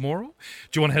swamp tomorrow?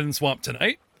 Do you want to head in the swamp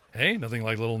tonight? Hey, nothing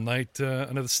like a little night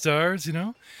under the stars,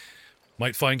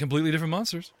 Might find completely different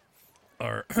monsters.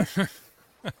 Or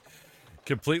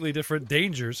completely different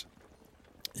dangers.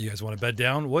 You guys want to bed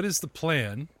down? What is the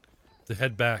plan to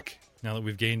head back now that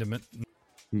we've gained a minute?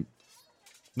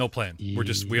 No plan.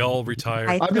 We all retire.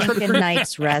 I think a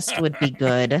night's rest would be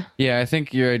good. Yeah, I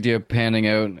think your idea of panning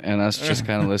out and us just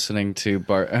kind of listening to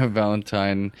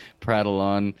Valentine prattle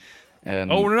on.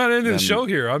 And we're not into the then- show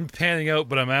here. I'm panning out,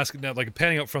 but I'm asking now, like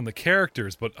panning out from the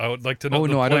characters. But I would like to know. Oh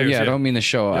the no, I don't. players. Yeah, I don't mean the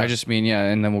show. Yeah. I just mean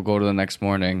and then we'll go to the next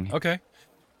morning. Okay,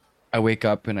 I wake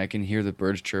up and I can hear the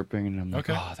birds chirping, and I'm like,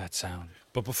 Okay. oh, that sound.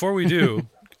 but before we do,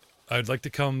 I'd like to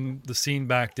come the scene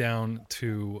back down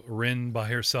to Rin by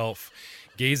herself,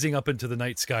 gazing up into the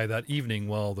night sky that evening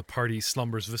while the party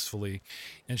slumbers wistfully.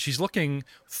 And she's looking,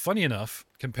 funny enough,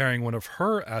 comparing one of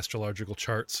her astrological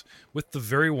charts with the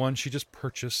very one she just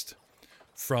purchased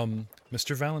from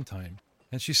Mr. Valentine.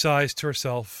 And she sighs to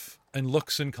herself and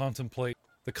looks and contemplates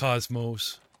the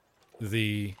cosmos,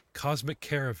 the cosmic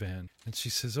caravan. And she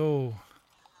says, "Oh,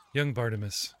 young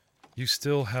Bartimus, you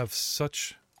still have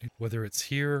such, whether it's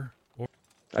here or..."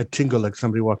 I tingle like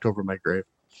somebody walked over my grave.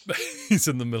 He's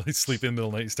in the middle, he's sleeping in the middle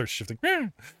of the night, he starts shifting.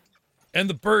 And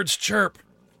the birds chirp.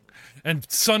 And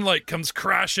sunlight comes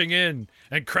crashing in.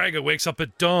 And Kraga wakes up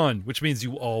at dawn, which means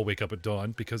you all wake up at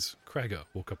dawn because Kraga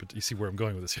woke up at... You see where I'm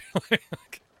going with this?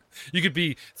 You could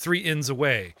be 3 inns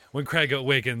away when Kraga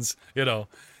awakens,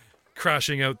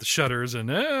 crashing out the shutters and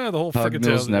the whole freaking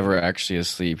Pugmill's town. never actually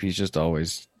asleep. He's just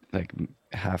always like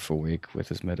half awake with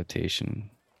his meditation.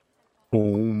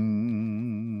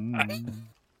 Om.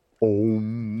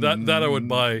 That I would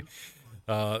buy.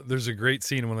 There's a great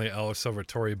scene in one of the Alice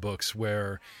Salvatore books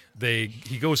where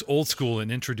he goes old school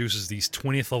and introduces these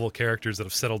 20th level characters that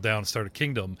have settled down and started a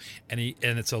kingdom, and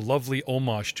it's a lovely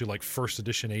homage to like first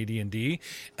edition AD&D.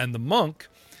 And the monk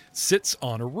sits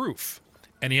on a roof,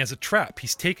 and he has a trap.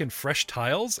 He's taken fresh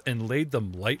tiles and laid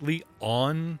them lightly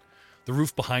on the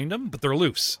roof behind him, but they're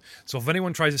loose. So if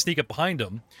anyone tries to sneak up behind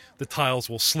him, the tiles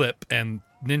will slip, and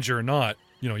ninja or not,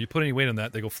 you put any weight on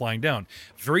that, they go flying down.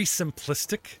 Very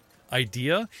simplistic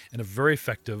idea and a very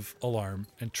effective alarm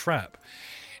and trap.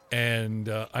 And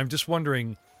I'm just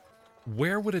wondering,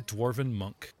 where would a dwarven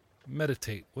monk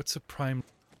meditate? What's a prime...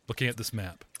 Looking at this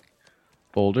map.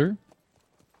 Boulder,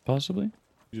 possibly?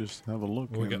 Just have a look.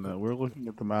 Well, We're looking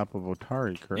at the map of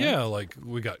Otari, correct? Yeah, like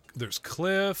there's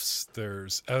cliffs,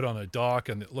 there's out on a dock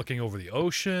and looking over the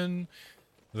ocean.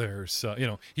 There's,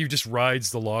 he just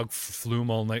rides the log flume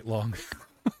all night long.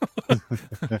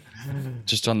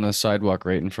 Just on the sidewalk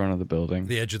right in front of the building.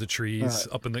 The edge of the trees,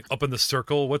 up in the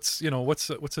circle. What's a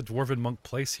dwarven monk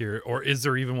place here, or is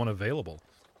there even one available?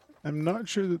 I'm not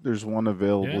sure that there's one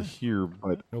available here,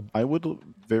 but I would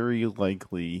very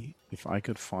likely, if I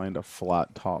could find a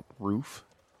flat top roof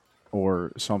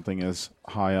or something as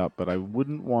high up, but I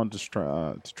wouldn't want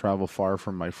to travel far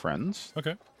from my friends.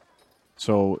 Okay.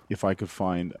 So if I could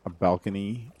find a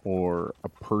balcony or a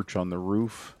perch on the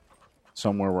roof,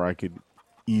 somewhere where I could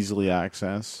easily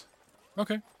access,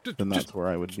 okay, then that's where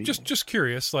I would be. Just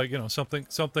curious, like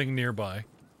something nearby.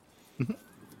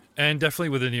 And definitely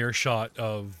within earshot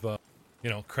of,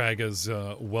 Kraga's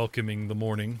welcoming the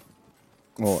morning.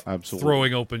 Oh, absolutely.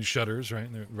 Throwing open shutters, right?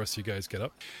 And the rest of you guys get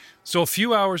up. So a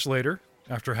few hours later,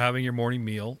 after having your morning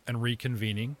meal and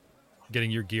reconvening,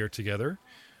 getting your gear together,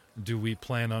 do we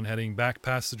plan on heading back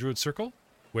past the Druid Circle,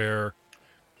 where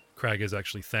Kraga is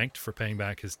actually thanked for paying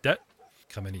back his debt?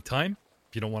 Come anytime.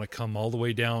 If you don't want to come all the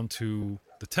way down to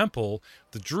the temple,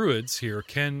 the druids here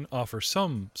can offer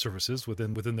some services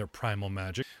within their primal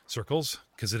magic circles,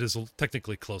 because it is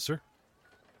technically closer.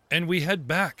 And we head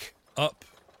back up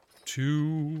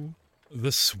to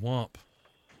the swamp.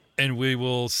 And we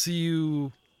will see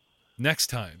you next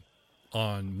time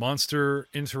on Monster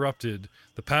Interrupted,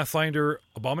 the Pathfinder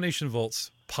Abomination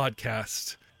Vaults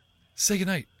podcast. Say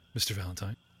goodnight, Mr.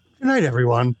 Valentine. Good night,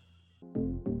 everyone.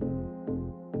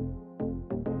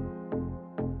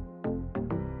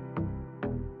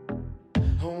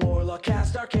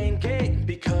 Cast arcane gate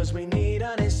because we need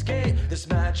an escape. This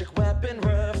magic weapon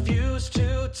refused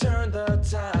to turn the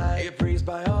tide. It breathes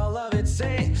by all of its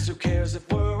saints. Who cares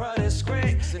if we're a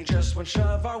disgrace? In just one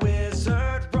shove, our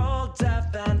wizard rolled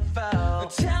death and fell.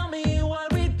 Tell me why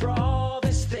we brawl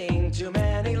this thing. Too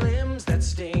many limbs that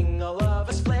sting. All of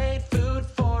us flayed food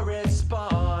for its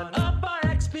spawn. Up our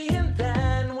XP and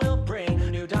then we'll bring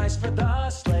new dice for the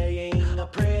slaying. A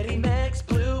pretty mix,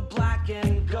 blue, black,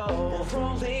 and gold.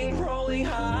 Rolling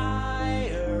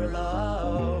higher,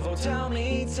 love. Oh, tell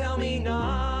me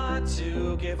not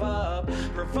to give up.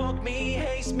 Provoke me,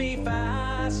 haste me,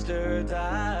 faster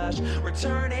dash.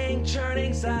 Returning,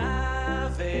 churning,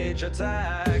 savage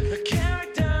attack. A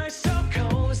character so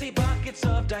cozy, buckets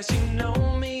of dice, you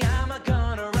know me.